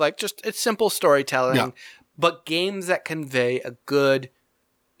 it's kind of like it's simple storytelling, but games that convey a good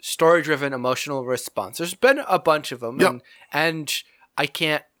story-driven emotional response. There's been a bunch of them, and I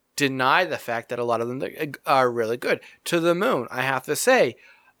can't deny the fact that a lot of them are really good. To the Moon, I have to say,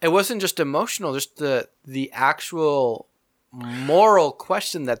 it wasn't just emotional, just the actual moral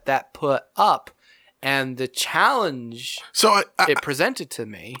question that put up and the challenge it presented to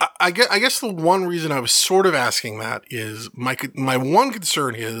me. I guess the one reason I was sort of asking that is my one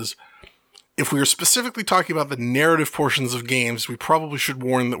concern is, if we are specifically talking about the narrative portions of games, we probably should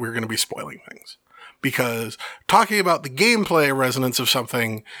warn that we're going to be spoiling things. Because talking about the gameplay resonance of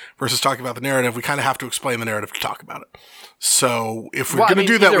something versus talking about the narrative, we kind of have to explain the narrative to talk about it. So if we're going to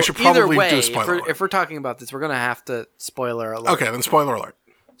do that, we should probably do a spoiler alert. If we're talking about this, we're going to have to spoiler alert. Okay, then spoiler alert.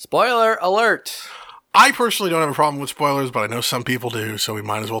 Spoiler alert. I personally don't have a problem with spoilers, but I know some people do, so we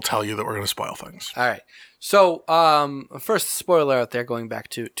might as well tell you that we're going to spoil things. All right. So, first spoiler out there, going back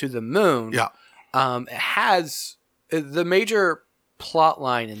to the Moon. Yeah. It has the major plot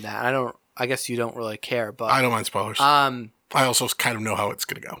line in that. I guess you don't really care, but I don't mind spoilers. I also kind of know how it's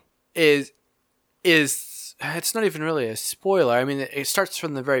going to go. Is it's not even really a spoiler. I mean, it starts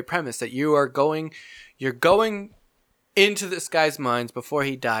from the very premise that you're going into this guy's minds before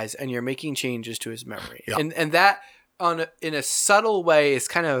he dies, and you're making changes to his memory. Yeah. And that in a subtle way is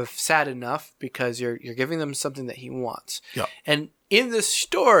kind of sad enough, because you're giving them something that he wants. Yeah. And in this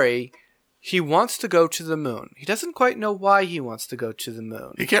story, he wants to go to the moon. He doesn't quite know why he wants to go to the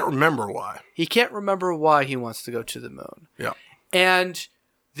moon. He can't remember why. He can't remember why he wants to go to the moon. Yeah. And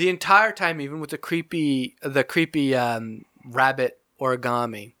the entire time, even with the creepy rabbit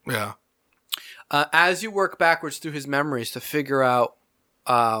origami. Yeah. As you work backwards through his memories to figure out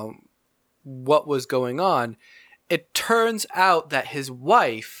what was going on, it turns out that his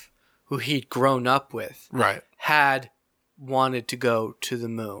wife, who he'd grown up with, right, had wanted to go to the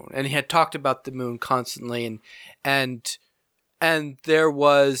moon, and he had talked about the moon constantly, and there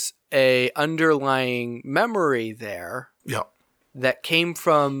was a underlying memory there yeah, that came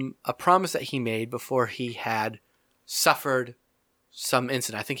from a promise that he made before he had suffered some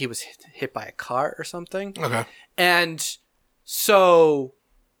incident. I think he was hit by a car or something. okay, And so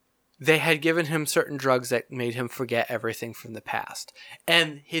they had given him certain drugs that made him forget everything from the past.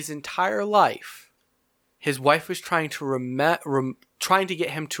 And his entire life, his wife was trying to trying to get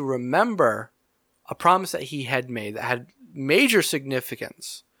him to remember a promise that he had made that had major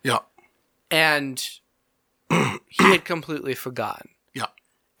significance. yeah, And he had completely forgotten. yeah,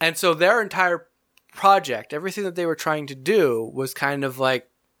 And so their entire project, everything that they were trying to do, was kind of like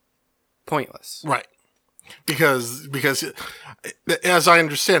pointless. right. Because as I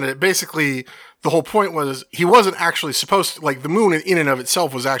understand it, basically the whole point was he wasn't actually supposed to, like, the moon in and of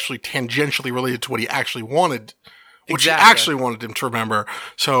itself was actually tangentially related to what he actually wanted, which Exactly. he actually wanted him to remember.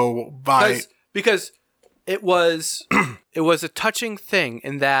 So because it was a touching thing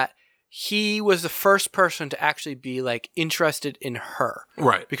in that he was the first person to actually be like interested in her.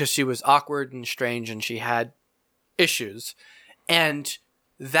 Right. Because she was awkward and strange and she had issues. And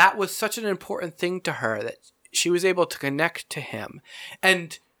that was such an important thing to her that she was able to connect to him.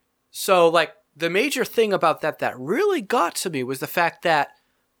 And so like the major thing about that really got to me was the fact that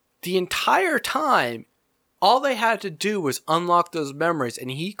the entire time all they had to do was unlock those memories, and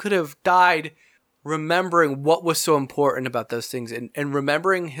he could have died remembering what was so important about those things and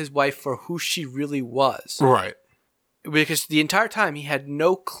remembering his wife for who she really was. right. Because the entire time he had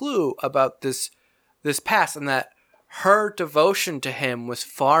no clue about this past, and that her devotion to him was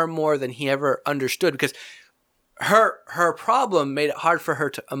far more than he ever understood, because her problem made it hard for her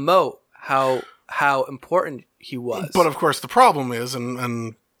to emote how important he was. But of course the problem is,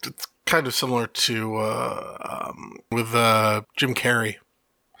 and it's kind of similar to with Jim Carrey,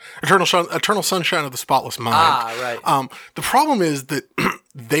 Eternal Sunshine of the Spotless Mind. Right. The problem is that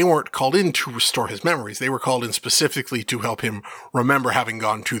they weren't called in to restore his memories. They were called in specifically to help him remember having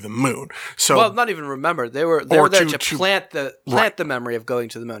gone to the moon. So, well, not even remember. They were there to plant the memory of going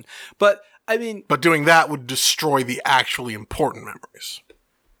to the moon. But I mean, but doing that would destroy the actually important memories.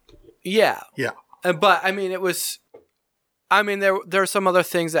 Yeah. Yeah. But I mean, it was. I mean, there are some other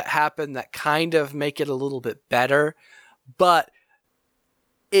things that happen that kind of make it a little bit better, but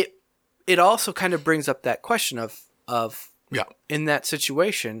it also kind of brings up that question of yeah, in that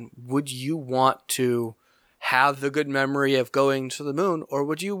situation, would you want to have the good memory of going to the moon, or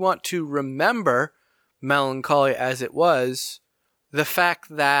would you want to remember, melancholy as it was, the fact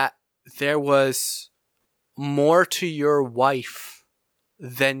that there was more to your wife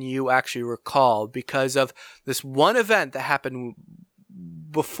than you actually recall because of this one event that happened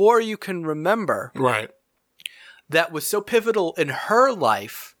before you can remember, right, that was so pivotal in her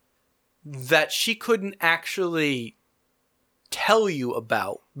life that she couldn't actually tell you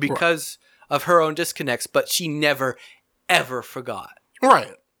about because of her own disconnects, but she never, ever forgot.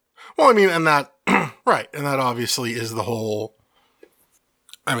 Right. Well, I mean, and that, right, and that obviously is the whole,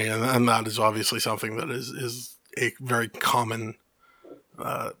 I mean, and that is obviously something that is a very common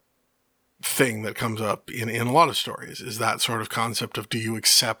thing that comes up in a lot of stories, is that sort of concept of, do you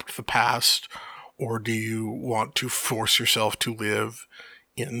accept the past, or do you want to force yourself to live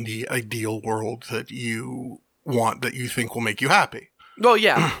in the ideal world that you want, that you think will make you happy? Well,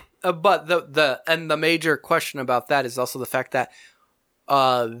 yeah, but the major question about that is also the fact that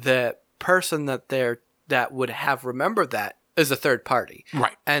the person that would have remembered that is a third party,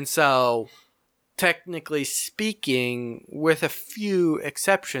 right? And so, technically speaking, with a few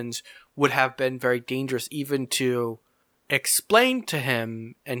exceptions, would have been very dangerous even to explain to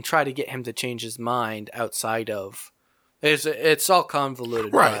him and try to get him to change his mind outside of. It's all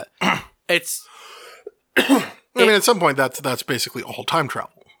convoluted, right? But it's. I mean, at some point, that's basically all time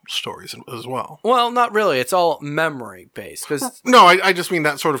travel stories as well. Well, not really. It's all memory based. No, I just mean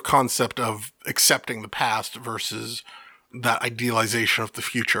that sort of concept of accepting the past versus that idealization of the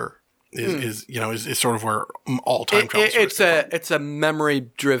future is sort of where all time travel stories come from. It's a memory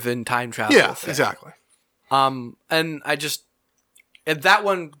driven time travel. Yeah, thing. Exactly. And that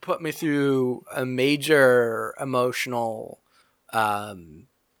one put me through a major emotional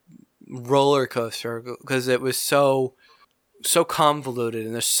roller coaster because it was so convoluted,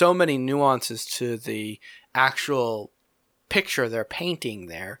 and there's so many nuances to the actual picture they're painting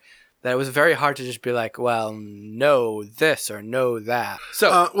there that it was very hard to just be like, well, no this or no that.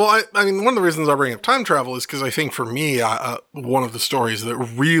 So, I mean, one of the reasons I bring up time travel is because I think for me, one of the stories that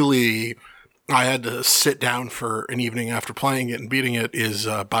really I had to sit down for an evening after playing it and beating it is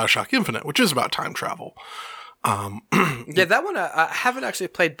BioShock Infinite, which is about time travel. Yeah, that one, I haven't actually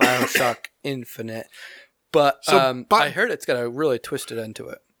played BioShock Infinite, but I heard it's got a really twisted end to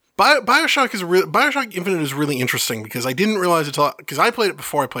it. BioShock Infinite is really interesting because I didn't realize because I played it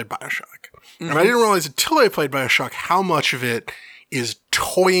before I played BioShock. Mm-hmm. And I didn't realize until I played BioShock how much of it is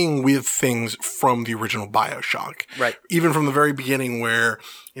toying with things from the original BioShock. Right. Even from the very beginning where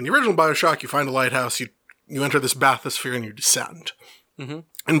in the original BioShock you find a lighthouse, you enter this bathysphere and you descend. Mm-hmm.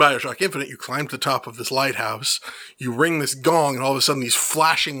 In BioShock Infinite, you climb to the top of this lighthouse, you ring this gong, and all of a sudden these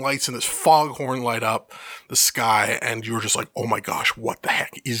flashing lights and this foghorn light up the sky, and you're just like, oh my gosh, what the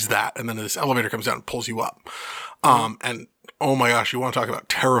heck is that? And then this elevator comes down and pulls you up. And oh my gosh, you want to talk about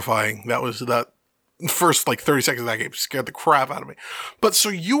terrifying. That first 30 seconds of that game scared the crap out of me. But so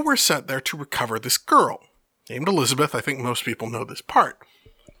you were sent there to recover this girl named Elizabeth. I think most people know this part.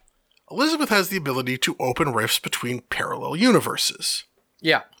 Elizabeth has the ability to open rifts between parallel universes.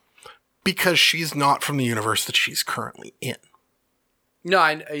 Yeah. Because she's not from the universe that she's currently in.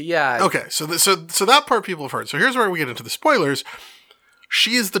 No, yeah. Okay, so that part people have heard. So here's where we get into the spoilers.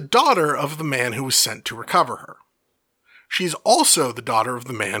 She is the daughter of the man who was sent to recover her. She's also the daughter of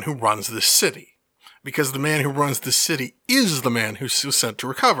the man who runs this city. Because the man who runs this city is the man who was sent to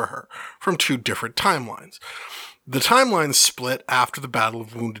recover her from two different timelines. The timelines split after the Battle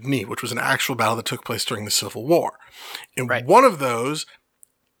of Wounded Knee, which was an actual battle that took place during the Civil War. In one of those,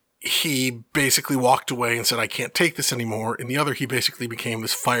 he basically walked away and said, I can't take this anymore. In the other, he basically became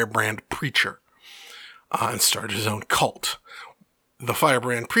this firebrand preacher and started his own cult. The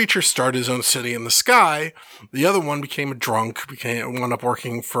firebrand preacher started his own city in the sky. The other one became a drunk, wound up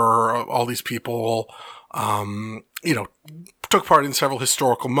working for all these people, took part in several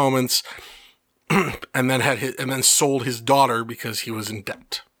historical moments, and then sold his daughter because he was in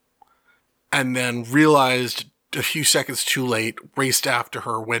debt. And then realized a few seconds too late, raced after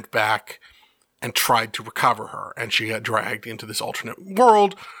her, went back, and tried to recover her. And she got dragged into this alternate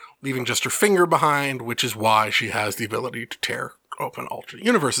world, leaving just her finger behind, which is why she has the ability to tear open alternate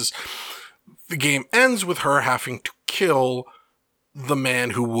universes. The game ends with her having to kill the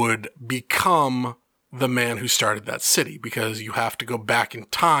man who would become the man who started that city, because you have to go back in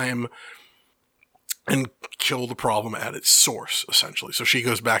time and kill the problem at its source, essentially. So she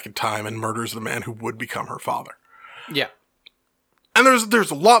goes back in time and murders the man who would become her father. Yeah. And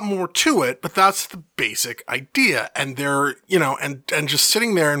there's a lot more to it, but that's the basic idea. And they're, and just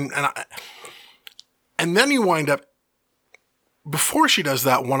sitting there and then you wind up, before she does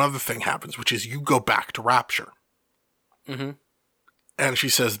that, one other thing happens, which is you go back to Rapture. Mm-hmm. And she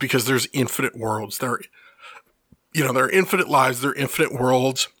says, because there's infinite worlds, there are infinite lives, there are infinite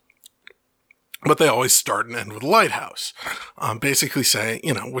worlds, but they always start and end with a lighthouse. Basically saying,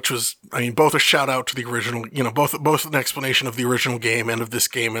 which was, both a shout out to the original, both an explanation of the original game and of this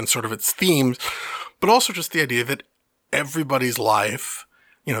game and sort of its themes, but also just the idea that everybody's life,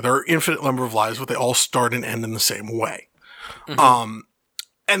 there are infinite number of lives, but they all start and end in the same way. Mm-hmm.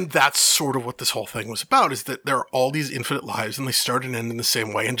 And that's sort of what this whole thing was about, is that there are all these infinite lives and they start and end in the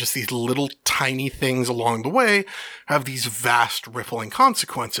same way. And just these little tiny things along the way have these vast rippling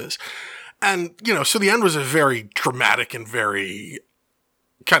consequences. And, so the end was a very dramatic and very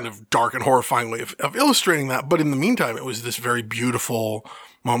kind of dark and horrifying way of illustrating that. But in the meantime, it was this very beautiful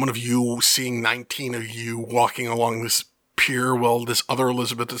moment of you seeing 19 of you walking along this pier while this other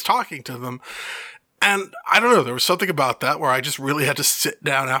Elizabeth is talking to them. And I don't know, there was something about that where I just really had to sit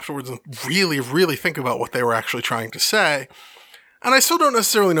down afterwards and really, really think about what they were actually trying to say. And I still don't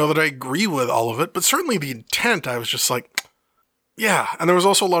necessarily know that I agree with all of it, but certainly the intent, I was just like, yeah. And there was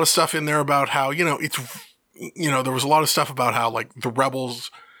also a lot of stuff in there about how, there was a lot of stuff about how, the rebels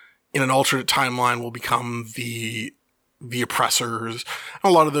in an alternate timeline will become the oppressors.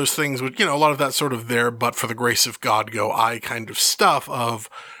 And a lot of those things would, a lot of that sort of there, but for the grace of God go I kind of stuff of,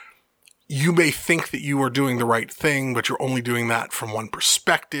 you may think that you are doing the right thing, but you're only doing that from one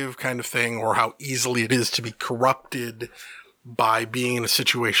perspective kind of thing, or how easily it is to be corrupted by being in a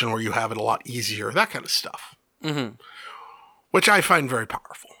situation where you have it a lot easier, that kind of stuff. Mm-hmm. Which I find very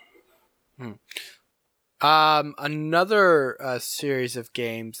powerful. Another series of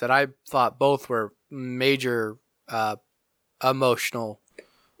games that I thought both were major emotional,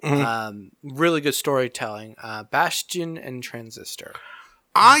 really good storytelling, Bastion and Transistor.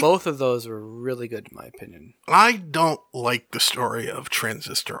 Both of those were really good, in my opinion. I don't like the story of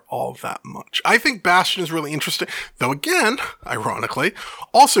Transistor all that much. I think Bastion is really interesting, though again, ironically,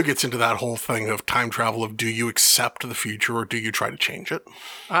 also gets into that whole thing of time travel of do you accept the future or do you try to change it?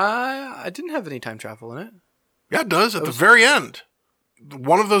 I didn't have any time travel in it. Yeah, it does, at the very end.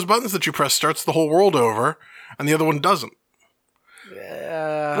 one of those buttons that you press starts the whole world over, and the other one doesn't.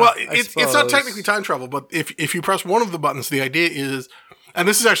 Well, it's not technically time travel, but if you press one of the buttons, the idea is, and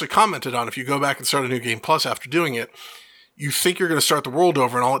this is actually commented on, if you go back and start a new game plus after doing it, you think you're going to start the world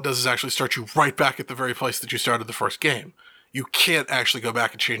over, and all it does is actually start you right back at the very place that you started the first game. You can't actually go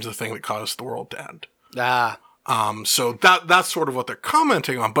back and change the thing that caused the world to end. So that's sort of what they're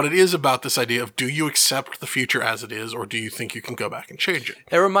commenting on, but it is about this idea of, do you accept the future as it is, or do you think you can go back and change it?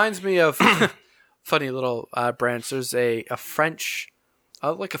 It reminds me of funny little branch. There's a French,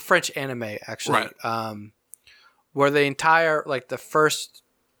 like a French anime actually, right. Where the entire like the first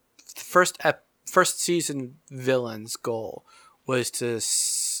season villain's goal was to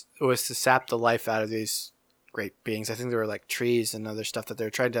sap the life out of these great beings. I think they were like trees and other stuff that they're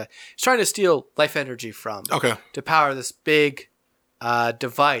trying to steal life energy from. Okay. To power this big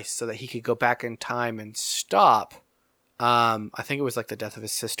device so that he could go back in time and stop. I think it was like the death of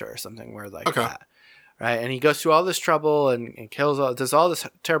his sister or something where like that. Right. And he goes through all this trouble and does all this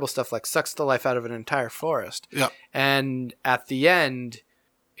terrible stuff, like sucks the life out of an entire forest. Yeah. And at the end,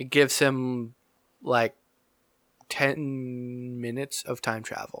 it gives him like 10 minutes of time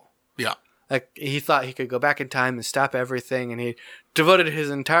travel. Yeah. Like, he thought he could go back in time and stop everything, and he devoted his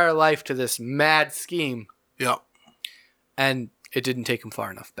entire life to this mad scheme. Yeah. And it didn't take him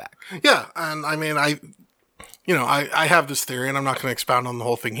far enough back. Yeah, and I mean, I have this theory, and I'm not going to expound on the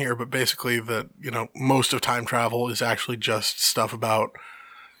whole thing here, but basically that, most of time travel is actually just stuff about,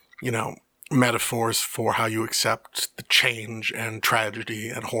 metaphors for how you accept the change and tragedy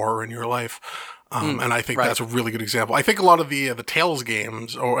and horror in your life. And I think that's a really good example. I think a lot of the Tales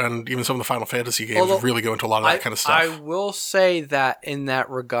games, and even some of the Final Fantasy games, really go into a lot of that kind of stuff. I will say that in that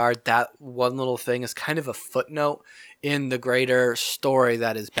regard, that one little thing is kind of a footnote in the greater story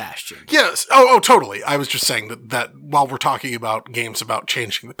that is Bastion. Yes. Oh, totally. I was just saying that while we're talking about games about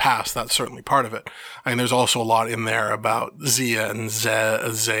changing the past, that's certainly part of it. I mean, there's also a lot in there about Zia and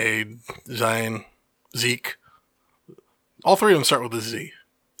Zane, Zeke. All three of them start with a Z.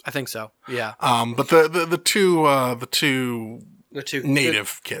 I think so. Yeah. But the two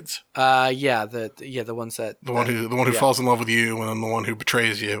native kids. The ones that the one who falls in love with you, and then the one who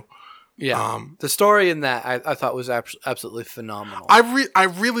betrays you. Yeah. The story in that I thought was absolutely phenomenal. I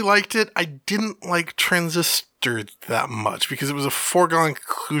really liked it. I didn't like Transistor that much because it was a foregone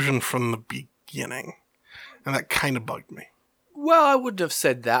conclusion from the beginning, and that kind of bugged me. Well, I wouldn't have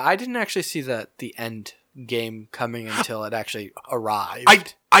said that. I didn't actually see the end game coming until it actually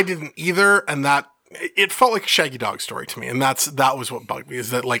arrived. I didn't either, and that it felt like a Shaggy Dog story to me, and that was what bugged me. Is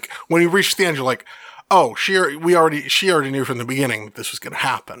that like when you reach the end, you're like, oh, she already knew from the beginning that this was going to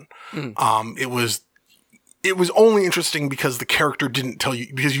happen. It was only interesting because the character didn't tell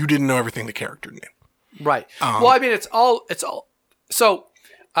you, because you didn't know everything the character knew. Right. Well, I mean, it's all. So,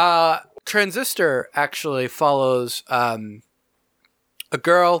 Transistor actually follows a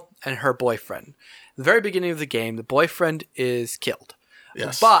girl and her boyfriend. At the very beginning of the game, the boyfriend is killed.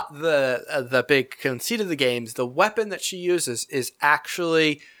 Yes. But the big conceit of the game is the weapon that she uses is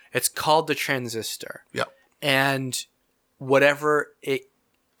actually, it's called the Transistor. Yeah. And whatever it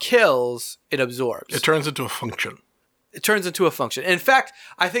kills, it absorbs. It turns into a function. In fact,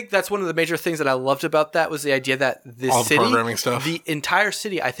 I think that's one of the major things that I loved about that was the idea that all the programming stuff. The entire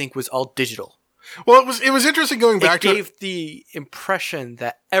city, I think, was all digital. Well, it was interesting going back to it. It gave the impression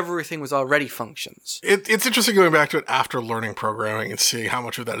that everything was already functions. It's interesting going back to it after learning programming and seeing how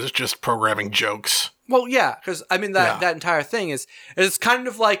much of that is just programming jokes. Well, yeah, because I mean that entire thing is kind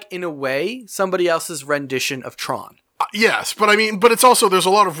of like, in a way, somebody else's rendition of Tron. Yes, but I mean, it's also, there's a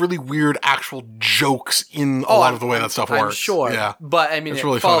lot of really weird actual jokes in a lot of the way that stuff works. I'm sure. Yeah. But I mean, it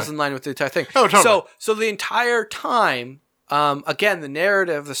really falls funny. in line with the entire thing. Oh, totally. So the entire time, again, the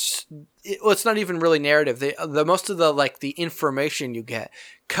narrative, it's not even really narrative. The most of the information you get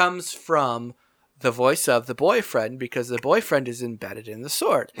comes from the voice of the boyfriend, because the boyfriend is embedded in the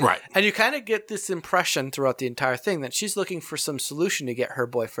sword. Right. And you kind of get this impression throughout the entire thing that she's looking for some solution to get her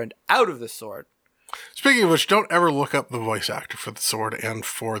boyfriend out of the sword. Speaking of which, don't ever look up the voice actor for the sword and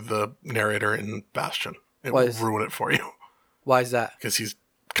for the narrator in Bastion. It will ruin it for you. Why is that? Because he's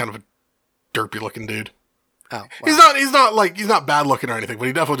kind of a derpy looking dude. Oh, wow. He's not bad looking or anything, but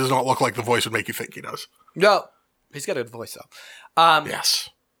he definitely does not look like the voice would make you think he does. No, he's got a good voice though. Yes.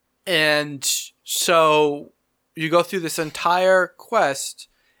 And so you go through this entire quest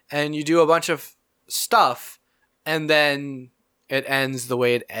and you do a bunch of stuff, and then it ends the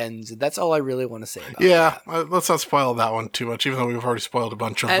way it ends. And that's all I really want to say about that. Let's not spoil that one too much, even though we've already spoiled a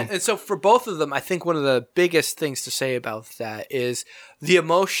bunch of them. And so for both of them, I think one of the biggest things to say about that is the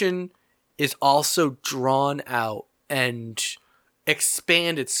emotion is also drawn out and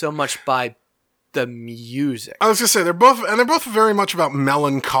expanded so much by the music. I was gonna say they're both very much about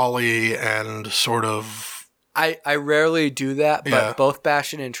melancholy and sort of. I rarely do that, but both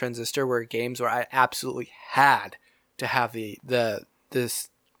Bastion and Transistor were games where I absolutely had to have the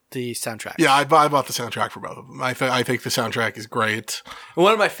soundtrack. Yeah, I bought the soundtrack for both of them. I think the soundtrack is great.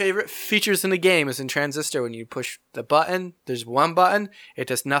 One of my favorite features in the game is in Transistor when you push the button. There's one button. It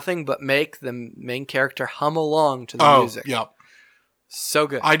does nothing but make the main character hum along to the music. Yeah. So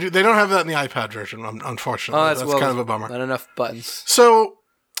good. They don't have that in the iPad version, unfortunately. That's kind of a bummer. Not enough buttons. So,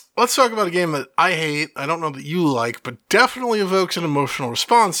 let's talk about a game that I hate. I don't know that you like, but definitely evokes an emotional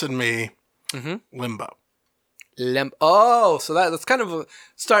response in me. Mm-hmm. Limbo. Oh, so that's kind of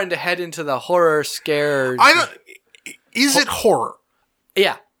starting to head into the horror scare. Is it horror?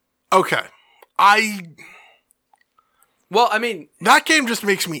 Yeah. Okay. Well, I mean, that game just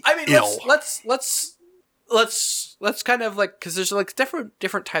makes me ill. Let's kind of like, because there's like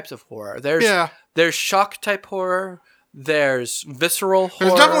different types of horror. There's shock type horror. There's visceral horror.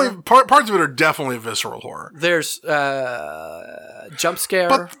 There's definitely parts of it are definitely visceral horror. There's jump scare.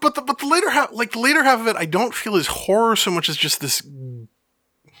 But the later half of it, I don't feel is horror so much as just this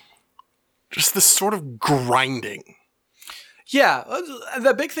sort of grinding. Yeah,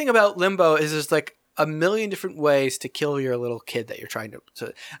 the big thing about Limbo is there's like a million different ways to kill your little kid that you're trying to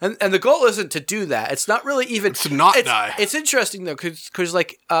and the goal isn't to do that. It's not really even to not die. It's interesting though, because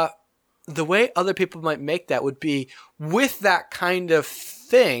like the way other people might make that would be with that kind of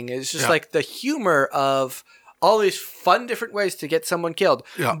thing. It's just like the humor of all these fun different ways to get someone killed.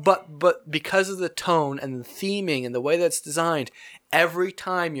 Yeah. But because of the tone and the theming and the way that's designed, every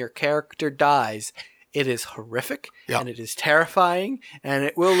time your character dies, it is horrific and it is terrifying and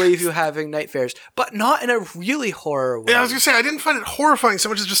it will leave you having nightmares, but not in a really horror way. Yeah, I was gonna say I didn't find it horrifying so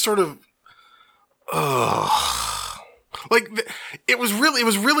much as just sort of, like it was really.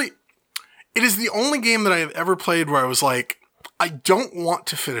 It is the only game that I have ever played where I was like, I don't want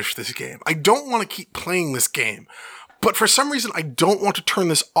to finish this game. I don't want to keep playing this game. But for some reason, I don't want to turn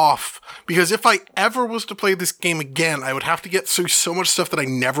this off. Because if I ever was to play this game again, I would have to get through so much stuff that I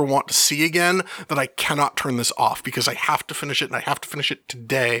never want to see again that I cannot turn this off. Because I have to finish it, and I have to finish it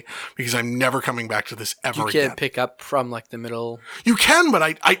today. Because I'm never coming back to this ever again. You can't pick up from like the middle? You can, but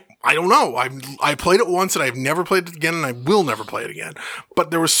I don't know. I played it once, and I've never played it again, and I will never play it again. But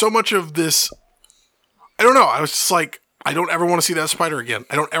there was so much of this... I don't know. I was just like... I don't ever want to see that spider again.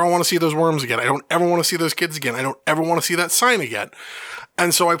 I don't ever want to see those worms again. I don't ever want to see those kids again. I don't ever want to see that sign again.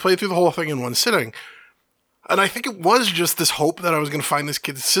 And so I played through the whole thing in one sitting. And I think it was just this hope that I was going to find this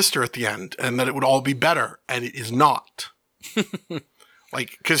kid's sister at the end and that it would all be better. And it is not.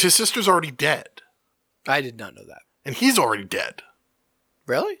 Like, because his sister's already dead. I did not know that. And he's already dead.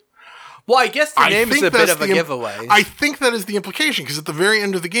 Really? Well, I guess the name is a bit of a giveaway. I think that is the implication, because at the very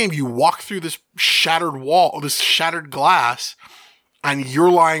end of the game, you walk through this shattered wall, this shattered glass, and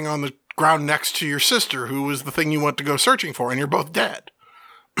you're lying on the ground next to your sister, who was the thing you went to go searching for, and you're both dead.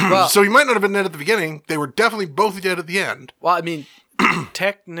 Well, so you might not have been dead at the beginning. They were definitely both dead at the end. Well, I mean...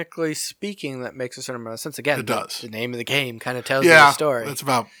 technically speaking, that makes a certain amount of sense. Again, it does. The name of the game kind of tells you the story. That's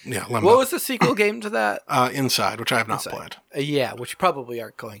about Limbo. What was the sequel game to that? Inside, which I have not played. Yeah, which you probably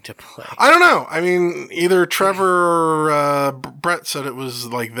aren't going to play. I don't know. I mean, either Trevor or Brett said it was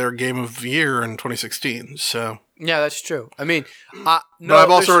like their game of the year in 2016. So yeah, that's true. I mean, no, but I've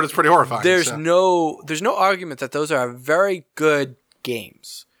also heard it's pretty horrifying. There's no argument that those are very good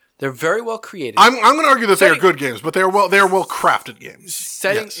games. They're very well created. I'm going to argue that they are good games, but they are well crafted games.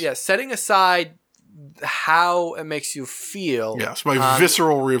 Setting aside how it makes you feel. Yes, by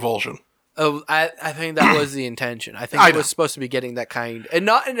visceral revulsion. Oh, I think that was the intention. I think it was supposed to be getting that kind, and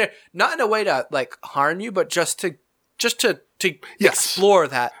not in a way to like harm you, but just to explore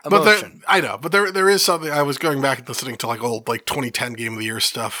that emotion. But there is something. I was going back and listening to like old 2010 Game of the Year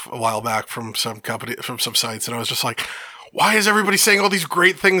stuff a while back from some sites, and I was just like, why is everybody saying all these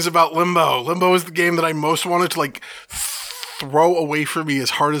great things about Limbo? Limbo is the game that I most wanted to like throw away from me as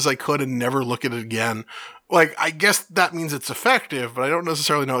hard as I could and never look at it again. Like, I guess that means it's effective, but I don't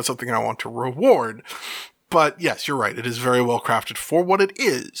necessarily know it's something I want to reward. But yes, you're right. It is very well crafted for what it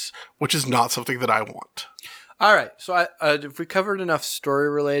is, which is not something that I want. All right. So if we covered enough story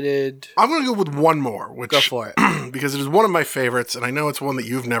related, I'm going to go with one more. Go for it. Because it is one of my favorites, and I know it's one that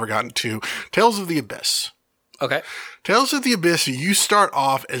you've never gotten to. Tales of the Abyss. Okay. Tales of the Abyss, you start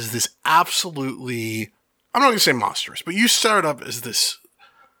off as this absolutely, I'm not going to say monstrous, but you start up as this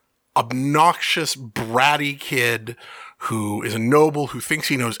obnoxious, bratty kid who is a noble, who thinks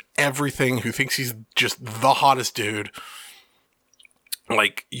he knows everything, who thinks he's just the hottest dude,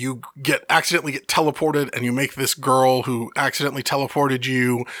 like you accidentally get teleported, and you make this girl who accidentally teleported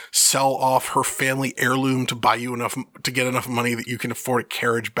you sell off her family heirloom to buy you to get enough money that you can afford a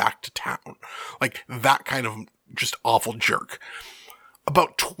carriage back to town. Like that kind of just awful jerk.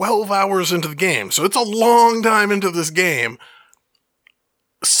 About 12 hours into the game, so it's a long time into this game,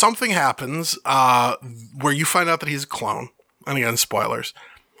 something happens where you find out that he's a clone. And again, spoilers.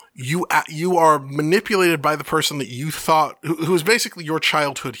 You are manipulated by the person that you thought, who is basically your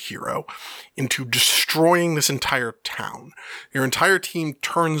childhood hero, into destroying this entire town. Your entire team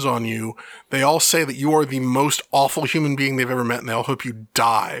turns on you. They all say that you are the most awful human being they've ever met, and they all hope you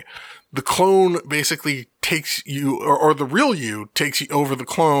die. The clone basically takes you, or the real you takes you over the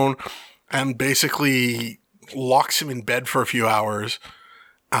clone and basically locks him in bed for a few hours.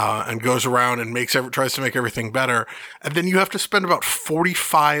 And goes around and tries to make everything better. And then you have to spend about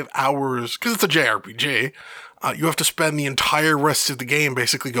 45 hours, because it's a JRPG, you have to spend the entire rest of the game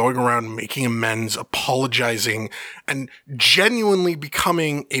basically going around making amends, apologizing, and genuinely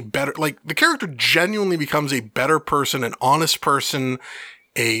becoming a better, like, the character genuinely becomes a better person, an honest person,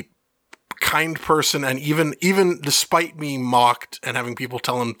 a kind person, and even despite being mocked and having people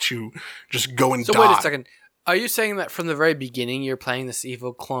tell him to just go and die. So wait a second. Are you saying that from the very beginning you're playing this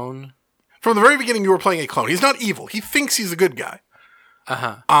evil clone? From the very beginning you were playing a clone. He's not evil. He thinks he's a good guy.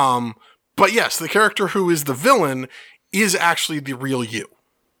 Uh-huh. But yes, the character who is the villain is actually the real you.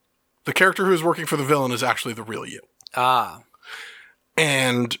 The character who is working for the villain is actually the real you. Ah.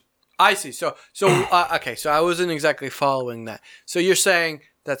 And I see. So okay, so I wasn't exactly following that. So you're saying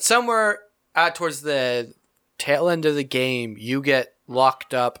that somewhere towards the tail end of the game, you get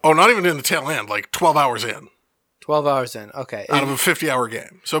locked up. Oh, not even in the tail end, like 12 hours in. 12 hours in, okay. Out of a 50-hour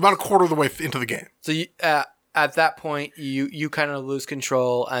game. So about a quarter of the way into the game. So you, at that point, you kind of lose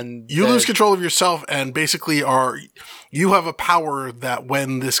control. And you lose control of yourself, and basically you have a power that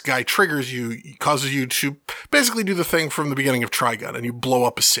when this guy triggers you, causes you to basically do the thing from the beginning of Trigun, and you blow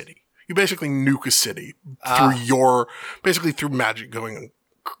up a city. You basically nuke a city through magic going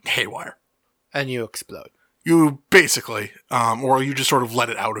haywire. And you explode. You basically, or you just sort of let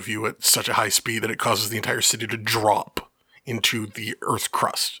it out of you at such a high speed that it causes the entire city to drop into the Earth's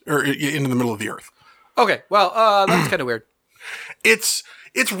crust, or into the middle of the Earth. Okay, well, that's kind of weird. It's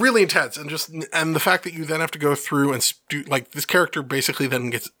really intense, and the fact that you then have to go through and like this character basically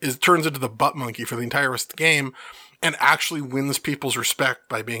then turns into the butt monkey for the entire rest of the game, and actually wins people's respect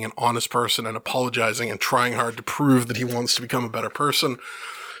by being an honest person and apologizing and trying hard to prove that he wants to become a better person,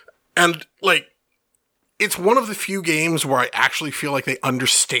 and like. It's one of the few games where I actually feel like they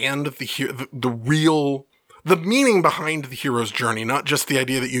understand the meaning behind the hero's journey, not just the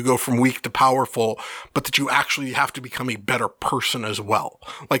idea that you go from weak to powerful, but that you actually have to become a better person as well.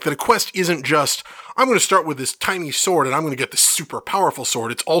 Like that a quest isn't just, I'm going to start with this tiny sword and I'm going to get this super powerful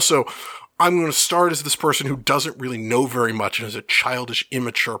sword. It's also, I'm going to start as this person who doesn't really know very much and is a childish,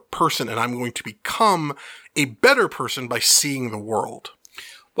 immature person, and I'm going to become a better person by seeing the world.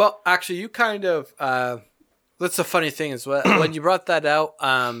 Well, actually, you kind of, that's a funny thing as well. When you brought that out,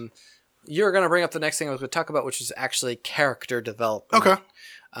 you were going to bring up the next thing I was going to talk about, which is actually character development. Okay.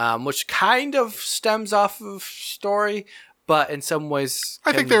 Which kind of stems off of story, but in some ways...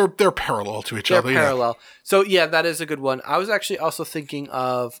 I think they're parallel to each other. They're parallel. Yeah. So, yeah, that is a good one. I was actually also thinking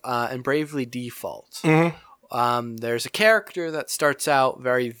of in Bravely Default. Mm-hmm. There's a character that starts out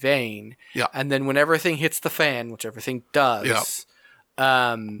very vain. Yeah. And then when everything hits the fan, which everything does...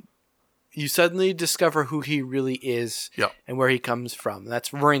 Yeah. You suddenly discover who he really is and where he comes from.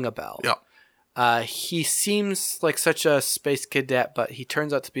 That's Ring-a-Bell. Yeah. He seems like such a space cadet, but he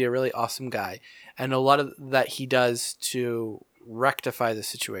turns out to be a really awesome guy. And a lot of that he does to rectify the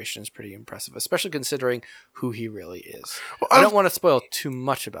situation is pretty impressive, especially considering who he really is. Well, I don't want to spoil too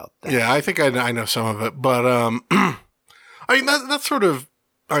much about that. Yeah, I think I know some of it, but I mean that's sort of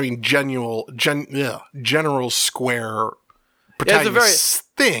general square. Yeah, it's a very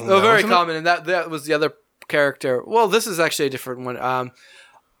thing. Very common, and that was the other character. Well, this is actually a different one.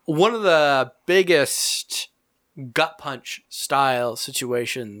 One of the biggest gut punch style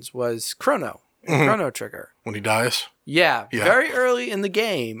situations was Chrono. Chrono Trigger. When he dies? Yeah, very early in the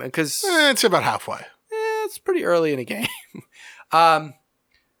game. Because it's about halfway. It's pretty early in the game.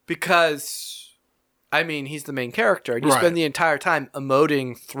 Because, I mean, he's the main character. And you spend the entire time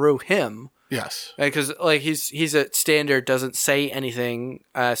emoting through him. Yes. Because like he's a standard, doesn't say anything,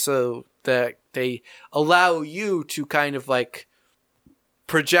 so that they allow you to kind of like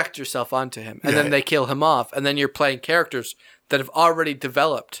project yourself onto him. And then they kill him off. And then you're playing characters that have already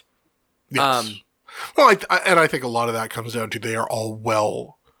developed. Yes. Well, I think a lot of that comes down to they are all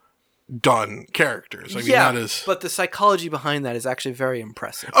well done characters. I mean, yeah, that is... but the psychology behind that is actually very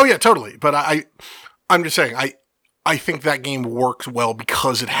impressive. Oh yeah, totally. But I'm just saying, I think that game works well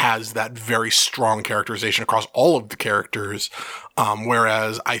because it has that very strong characterization across all of the characters.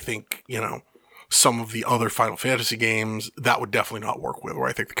 Whereas I think, some of the other Final Fantasy games, that would definitely not work with, where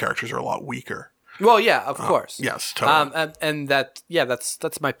I think the characters are a lot weaker. Well, yeah, of course. Yes, totally. And that's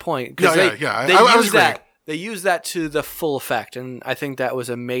my point. Yeah. I was agreeing. They use that to the full effect, and I think that was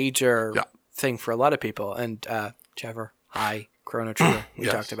a major thing for a lot of people. And Trevor, hi, Chrono Trigger, we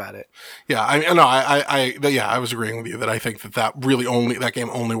talked about it. Yeah, I was agreeing with you that I think that game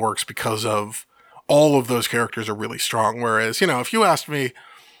only works because of all of those characters are really strong. Whereas, if you asked me,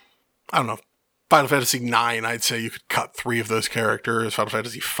 I don't know, Final Fantasy IX, I'd say you could cut 3 of those characters. Final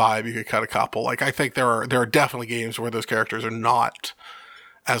Fantasy V, you could cut a couple. Like, I think there are definitely games where those characters are not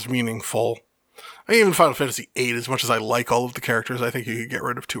as meaningful. I mean, even Final Fantasy VIII, as much as I like all of the characters, I think you could get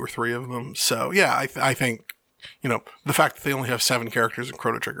rid of 2 or 3 of them. So, yeah, I think, the fact that they only have 7 characters in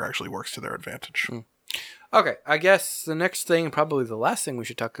Chrono Trigger actually works to their advantage. Okay, I guess the next thing, probably the last thing we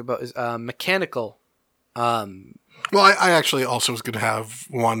should talk about is mechanical. Well, I actually also was going to have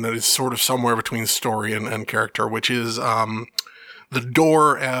one that is sort of somewhere between story and character, which is the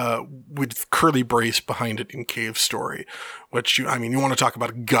door with Curly Brace behind it in Cave Story, which, you want to talk about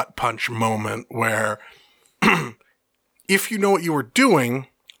a gut punch moment where if you know what you were doing,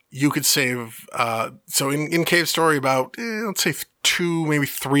 you could save. So in Cave Story, about, let's say 2, maybe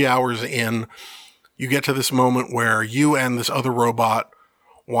 3 hours in, you get to this moment where you and this other robot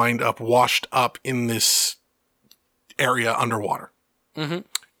wind up washed up in this area underwater. Mm-hmm.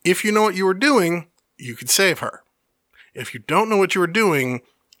 If you know what you were doing, you could save her. If you don't know what you were doing,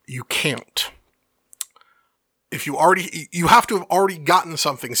 you can't. You have to have already gotten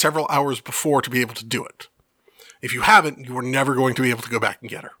something several hours before to be able to do it. If you haven't, you are never going to be able to go back and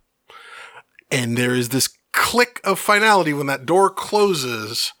get her. And there is this click of finality when that door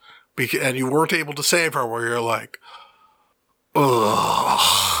closes and you weren't able to save her, where you're like,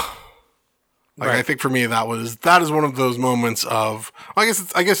 ugh. Like, right. I think for me that is one of those moments of, I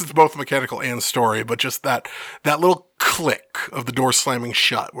guess it's both mechanical and story, but just that little click of the door slamming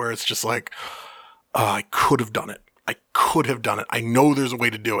shut where it's just like, I could have done it. I know there's a way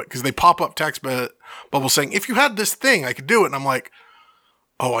to do it, because they pop up text bubbles saying, if you had this thing, I could do it. And I'm like,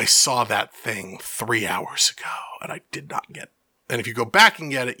 oh, I saw that thing 3 hours ago and I did not get it. And if you go back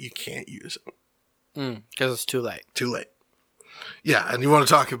and get it, you can't use it. Because it's too late. Too late. Yeah, and you want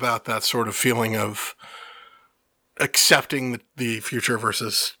to talk about that sort of feeling of accepting the future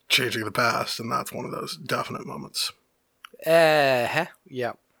versus changing the past, and that's one of those definite moments. Yeah.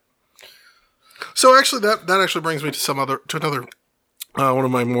 So actually, that actually brings me to another one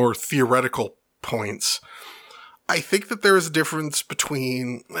of my more theoretical points. I think that there is a difference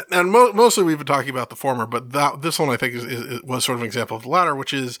between, and mostly we've been talking about the former, but this one I think was sort of an example of the latter,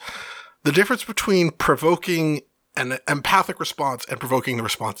 which is the difference between provoking an empathic response and provoking the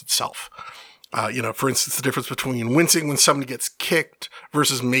response itself. For instance, the difference between wincing when somebody gets kicked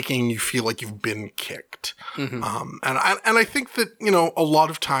versus making you feel like you've been kicked. Mm-hmm. And I think that, a lot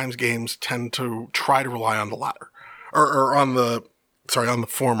of times games tend to try to rely on the latter, or on the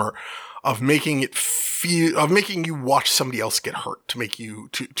former, of making you watch somebody else get hurt to make you,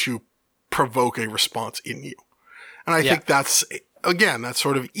 to provoke a response in you. And I think that's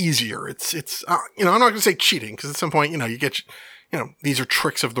sort of easier. It's I'm not going to say cheating, because at some point, you get, these are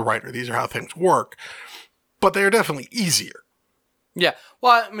tricks of the writer. These are how things work, but they are definitely easier. Yeah.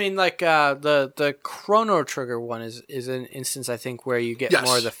 Well, I mean, like, the Chrono Trigger one is an instance, I think, where you get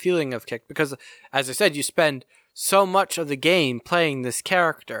more of the feeling of kick, because, as I said, you spend so much of the game playing this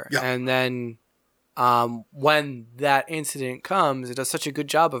character, and then when that incident comes, it does such a good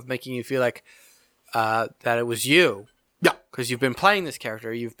job of making you feel like that it was you. Yeah. Because you've been playing this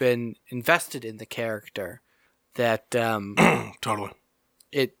character, you've been invested in the character, that totally.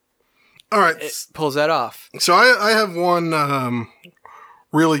 All right, it pulls that off. So I have one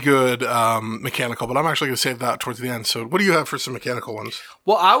really good mechanical, but I'm actually going to save that towards the end. So what do you have for some mechanical ones?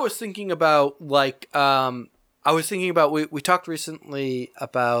 Well, I was thinking about, we talked recently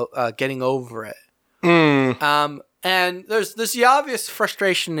about getting over it. And there's the obvious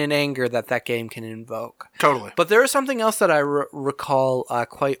frustration and anger that game can invoke. Totally. But there is something else that I recall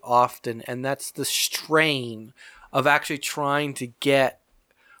quite often, and that's the strain of actually trying to get,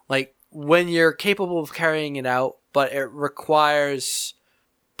 like, when you're capable of carrying it out, but it requires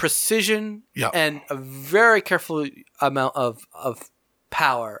precision and a very careful amount of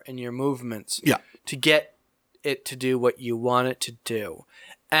power in your movements to get it to do what you want it to do.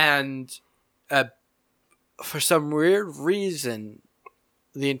 And for some weird reason,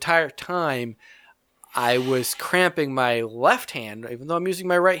 the entire time I was cramping my left hand, even though I'm using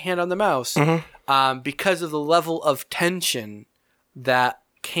my right hand on the mouse, because of the level of tension that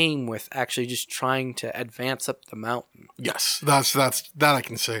came with actually just trying to advance up the mountain. Yes, that's that I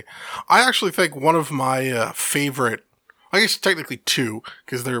can say. I actually think one of my favorite, I guess technically two,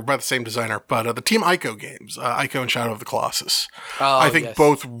 because they're by the same designer, but the Team Ico games, Ico and Shadow of the Colossus. I think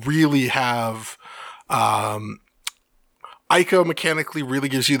both really have... Ico mechanically really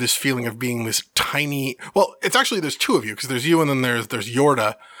gives you this feeling of being this tiny... Well, it's actually, there's two of you, because there's you and then there's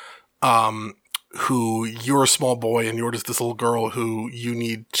Yorda, who you're a small boy and Yorda's this little girl who you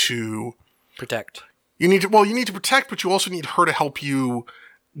need to... Protect. You need to protect, but you also need her to help you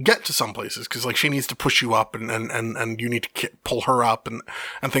get to some places, because like she needs to push you up and you need to pull her up and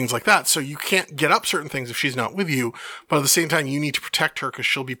things like that. So you can't get up certain things if she's not with you, but at the same time you need to protect her because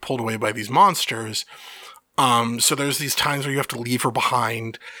she'll be pulled away by these monsters. So there's these times where you have to leave her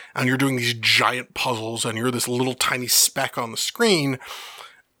behind and you're doing these giant puzzles and you're this little tiny speck on the screen,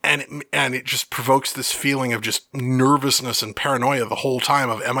 and it just provokes this feeling of just nervousness and paranoia the whole time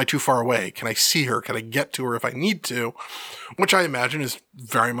of, am I too far away? Can I see her? Can I get to her if I need to? Which I imagine is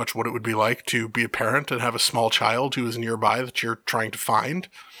very much what it would be like to be a parent and have a small child who is nearby that you're trying to find,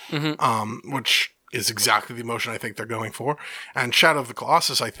 which is exactly the emotion I think they're going for. And Shadow of the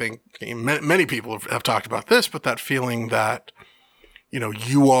Colossus, I think, many people have talked about this, but that feeling that,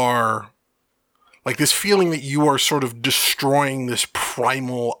 you are, like this feeling that you are sort of destroying this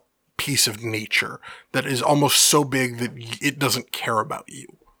primal piece of nature that is almost so big that it doesn't care about you.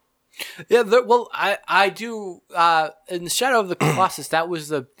 Yeah, I do, in Shadow of the Colossus, that was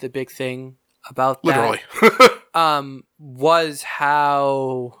the big thing about that. Literally. Was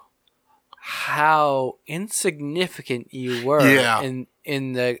how insignificant you were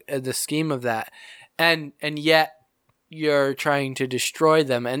in the scheme of that, and yet you're trying to destroy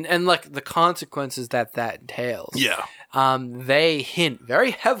them, and like the consequences that entails. Yeah. They hint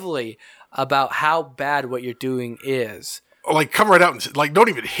very heavily about how bad what you're doing is. Like, come right out and like, don't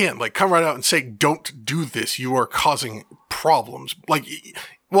even hint. Like, come right out and say, "Don't do this. You are causing problems." Like.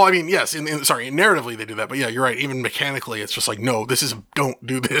 Well, I mean, yes, narratively they do that, but yeah, you're right. Even mechanically, it's just like, no, don't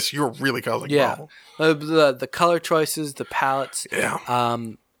do this. You're really causing problem. The color choices, the palettes,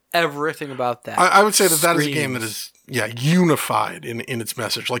 everything about that. I would say that is a game that is, unified in its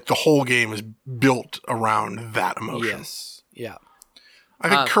message. Like, the whole game is built around that emotion. Yes, yeah. I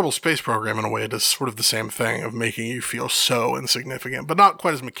think Kerbal Space Program, in a way, does sort of the same thing of making you feel so insignificant, but not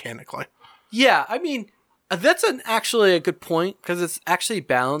quite as mechanically. Yeah, I mean... That's actually a good point, because it's actually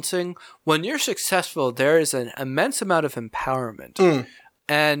balancing. When you're successful, there is an immense amount of empowerment,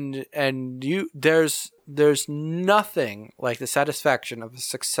 and there's nothing like the satisfaction of a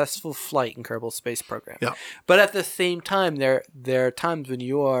successful flight in Kerbal Space Program. Yeah. But at the same time, there are times when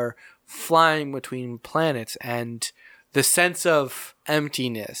you are flying between planets and the sense of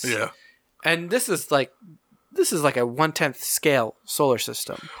emptiness. Yeah. And this is like a 1/10 scale solar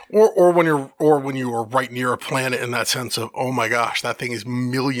system. Or when you are right near a planet in that sense of, oh my gosh, that thing is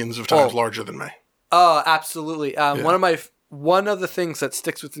millions of times larger than me. Oh, absolutely. One of the things that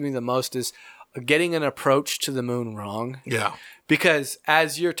sticks with me the most is getting an approach to the moon wrong. Yeah. Because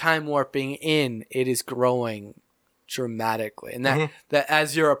as you're time warping in, it is growing dramatically. And that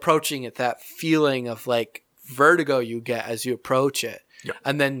as you're approaching it, that feeling of like vertigo you get as you approach it. Yep.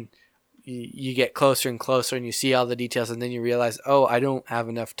 And then you get closer and closer and you see all the details, and then you realize, oh, I don't have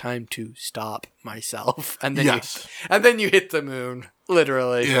enough time to stop myself. And then you hit the moon,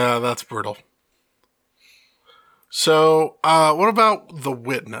 literally. Yeah, that's brutal. So, what about The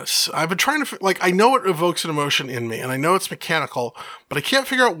Witness? I've been trying to, I know it evokes an emotion in me, and I know it's mechanical, but I can't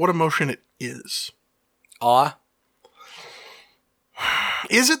figure out what emotion it is. Awe?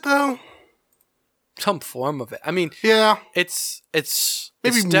 Is it, though? Some form of it. I mean, yeah, it's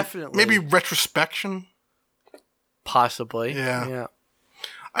definitely maybe retrospection, possibly. Yeah.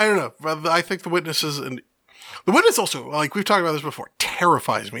 I don't know. But I think The Witness also, like we've talked about this before,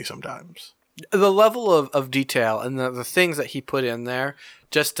 terrifies me sometimes. The level of detail and the things that he put in there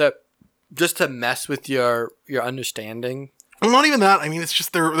just to mess with your understanding. Well, not even that. I mean, it's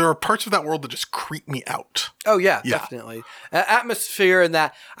just there are parts of that world that just creep me out. Oh yeah. Definitely. Atmosphere and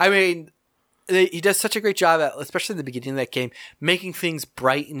that. I mean. He does such a great job at, especially at the beginning of that game, making things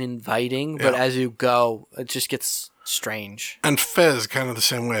bright and inviting, but as you go, it just gets strange. And Fez, kind of the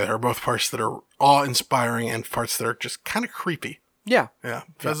same way. There are both parts that are awe-inspiring and parts that are just kind of creepy. Yeah. Yeah.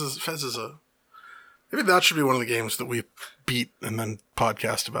 Fez is maybe that should be one of the games that we beat and then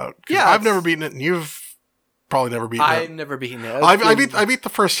podcast about. Yeah. I've never beaten it, and you've probably never beaten it. I've never beaten it. I beat the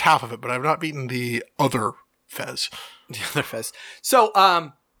first half of it, but I've not beaten the other Fez. The other Fez. So,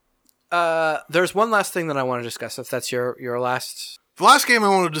 there's one last thing that I want to discuss, if that's your last... The last game I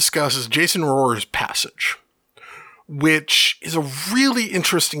want to discuss is Jason Rohrer's Passage, which is a really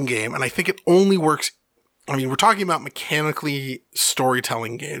interesting game, and I think it only works... I mean, we're talking about mechanically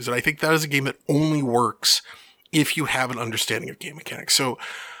storytelling games, and I think that is a game that only works if you have an understanding of game mechanics. So,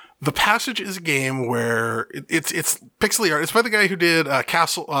 The Passage is a game where it's pixely art. It's by the guy who did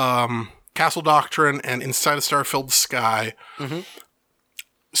Castle Doctrine and Inside a Star-Filled Sky. Mm-hmm.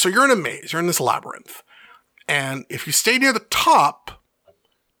 So you're in a maze. You're in this labyrinth. And if you stay near the top,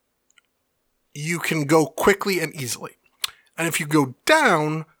 you can go quickly and easily. And if you go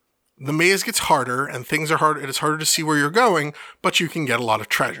down, the maze gets harder and things are harder. It is harder to see where you're going, but you can get a lot of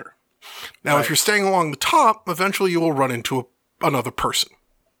treasure. Now, If you're staying along the top, eventually you will run into another person,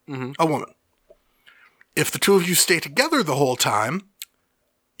 a woman. If the two of you stay together the whole time,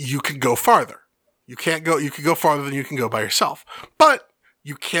 you can go farther. You could go farther than you can go by yourself. But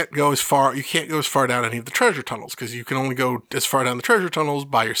you can't go as far down any of the treasure tunnels, because you can only go as far down the treasure tunnels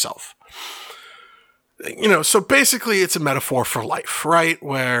by yourself. So basically it's a metaphor for life, right?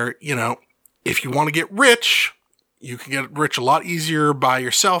 Where, if you want to get rich, you can get rich a lot easier by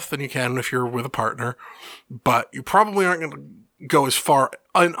yourself than you can if you're with a partner, but you probably aren't going to go as far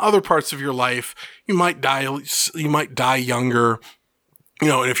in other parts of your life. You might die younger,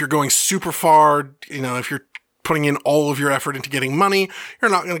 and if you're going super far, if you're putting in all of your effort into getting money, you're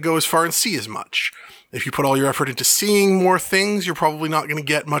not going to go as far and see as much. If you put all your effort into seeing more things, you're probably not going to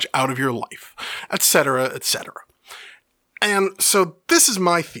get much out of your life, etc., etc. And so this is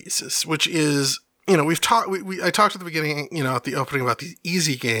my thesis, which is, I talked at the beginning, at the opening about these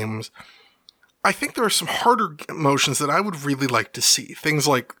easy games. I think there are some harder emotions that I would really like to see. Things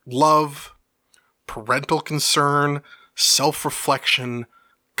like love, parental concern, self-reflection,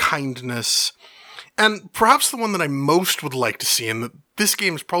 kindness, and perhaps the one that I most would like to see, and this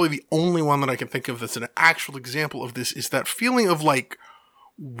game is probably the only one that I can think of that's an actual example of this, is that feeling of,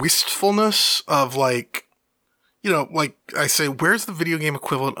 wistfulness of, like I say, where's the video game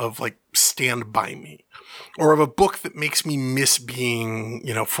equivalent of, Stand By Me? Or of a book that makes me miss being,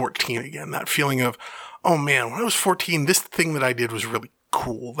 14 again. That feeling of, oh man, when I was 14, this thing that I did was really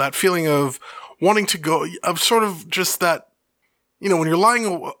cool. That feeling of wanting to go, of sort of just that, when you're lying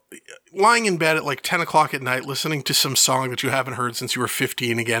in bed at 10 o'clock at night, listening to some song that you haven't heard since you were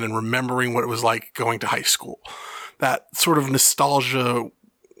 15 again, and remembering what it was like going to high school. That sort of nostalgia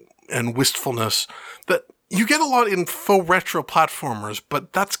and wistfulness that you get a lot in faux retro platformers,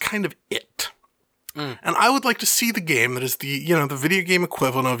 but that's kind of it. And I would like to see the game that is the video game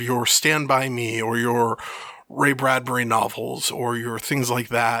equivalent of your Stand By Me or your Ray Bradbury novels or your things like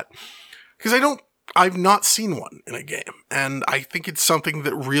that. Because I've not seen one in a game. And I think it's something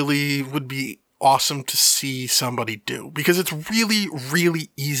that really would be awesome to see somebody do. Because it's really,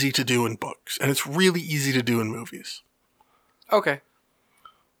 really easy to do in books. And it's really easy to do in movies. Okay.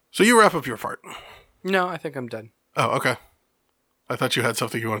 So you wrap up your part. No, I think I'm done. Oh, okay. I thought you had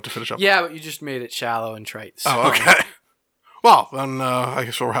something you wanted to finish up. Yeah, but you just made it shallow and trite. So. Oh, okay. Well, then I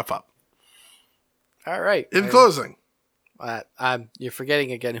guess we'll wrap up. All right. In closing. You're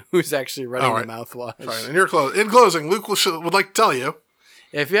forgetting again who's actually running the mouthwash. Right. In closing, Luke would like to tell you.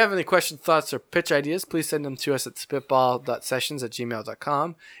 If you have any questions, thoughts, or pitch ideas, please send them to us at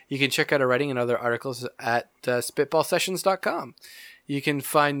spitball.sessions@gmail.com. You can check out our writing and other articles at spitballsessions.com. You can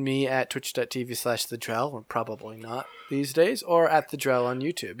find me at twitch.tv/thedrell, or probably not these days, or at the Drell on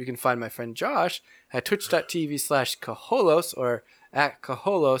YouTube. You can find my friend Josh at twitch.tv/Caholos, or at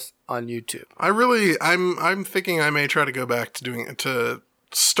Caholos on YouTube. I'm thinking I may try to go back to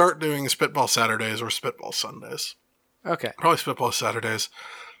start doing Spitball Saturdays or Spitball Sundays. Okay. Probably Spitball Saturdays.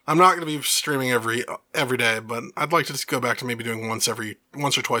 I'm not going to be streaming every day, but I'd like to just go back to maybe doing once or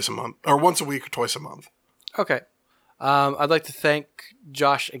twice a month, or once a week or twice a month. Okay. I'd like to thank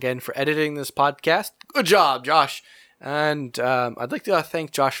Josh again for editing this podcast. Good job, Josh. And I'd like to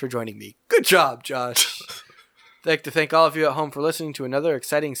thank Josh for joining me. Good job, Josh. I'd like to thank all of you at home for listening to another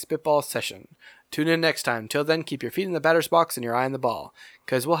exciting Spitball session. Tune in next time. Till then, keep your feet in the batter's box and your eye on the ball,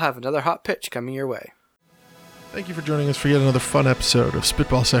 because we'll have another hot pitch coming your way. Thank you for joining us for yet another fun episode of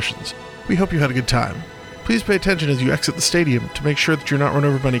Spitball Sessions. We hope you had a good time. Please pay attention as you exit the stadium to make sure that you're not run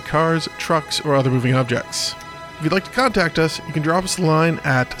over by any cars, trucks, or other moving objects. If you'd like to contact us, you can drop us a line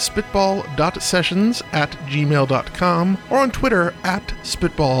at spitball.sessions@gmail.com or on Twitter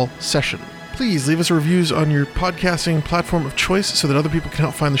 @spitballsession. Please leave us reviews on your podcasting platform of choice so that other people can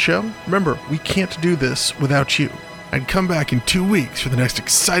help find the show. Remember, we can't do this without you. And come back in 2 weeks for the next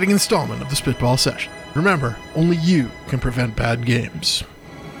exciting installment of the Spitball Session. Remember, only you can prevent bad games.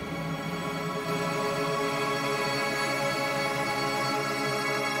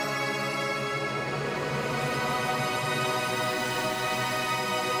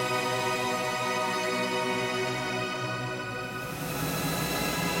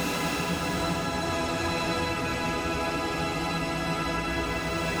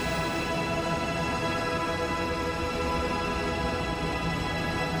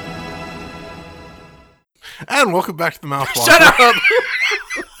 And welcome back to the Mouthwash. Shut up!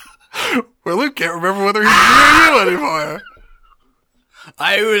 Where Luke can't remember whether he's near you anymore.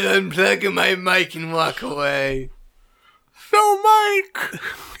 I will unplug my mic and walk away. No, Mike!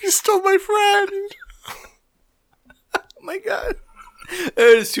 You stole my friend! Oh my god. It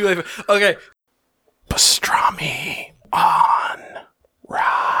is too late. Okay. Pastrami on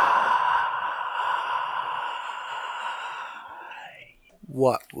rye.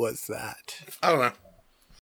 What was that? I don't know.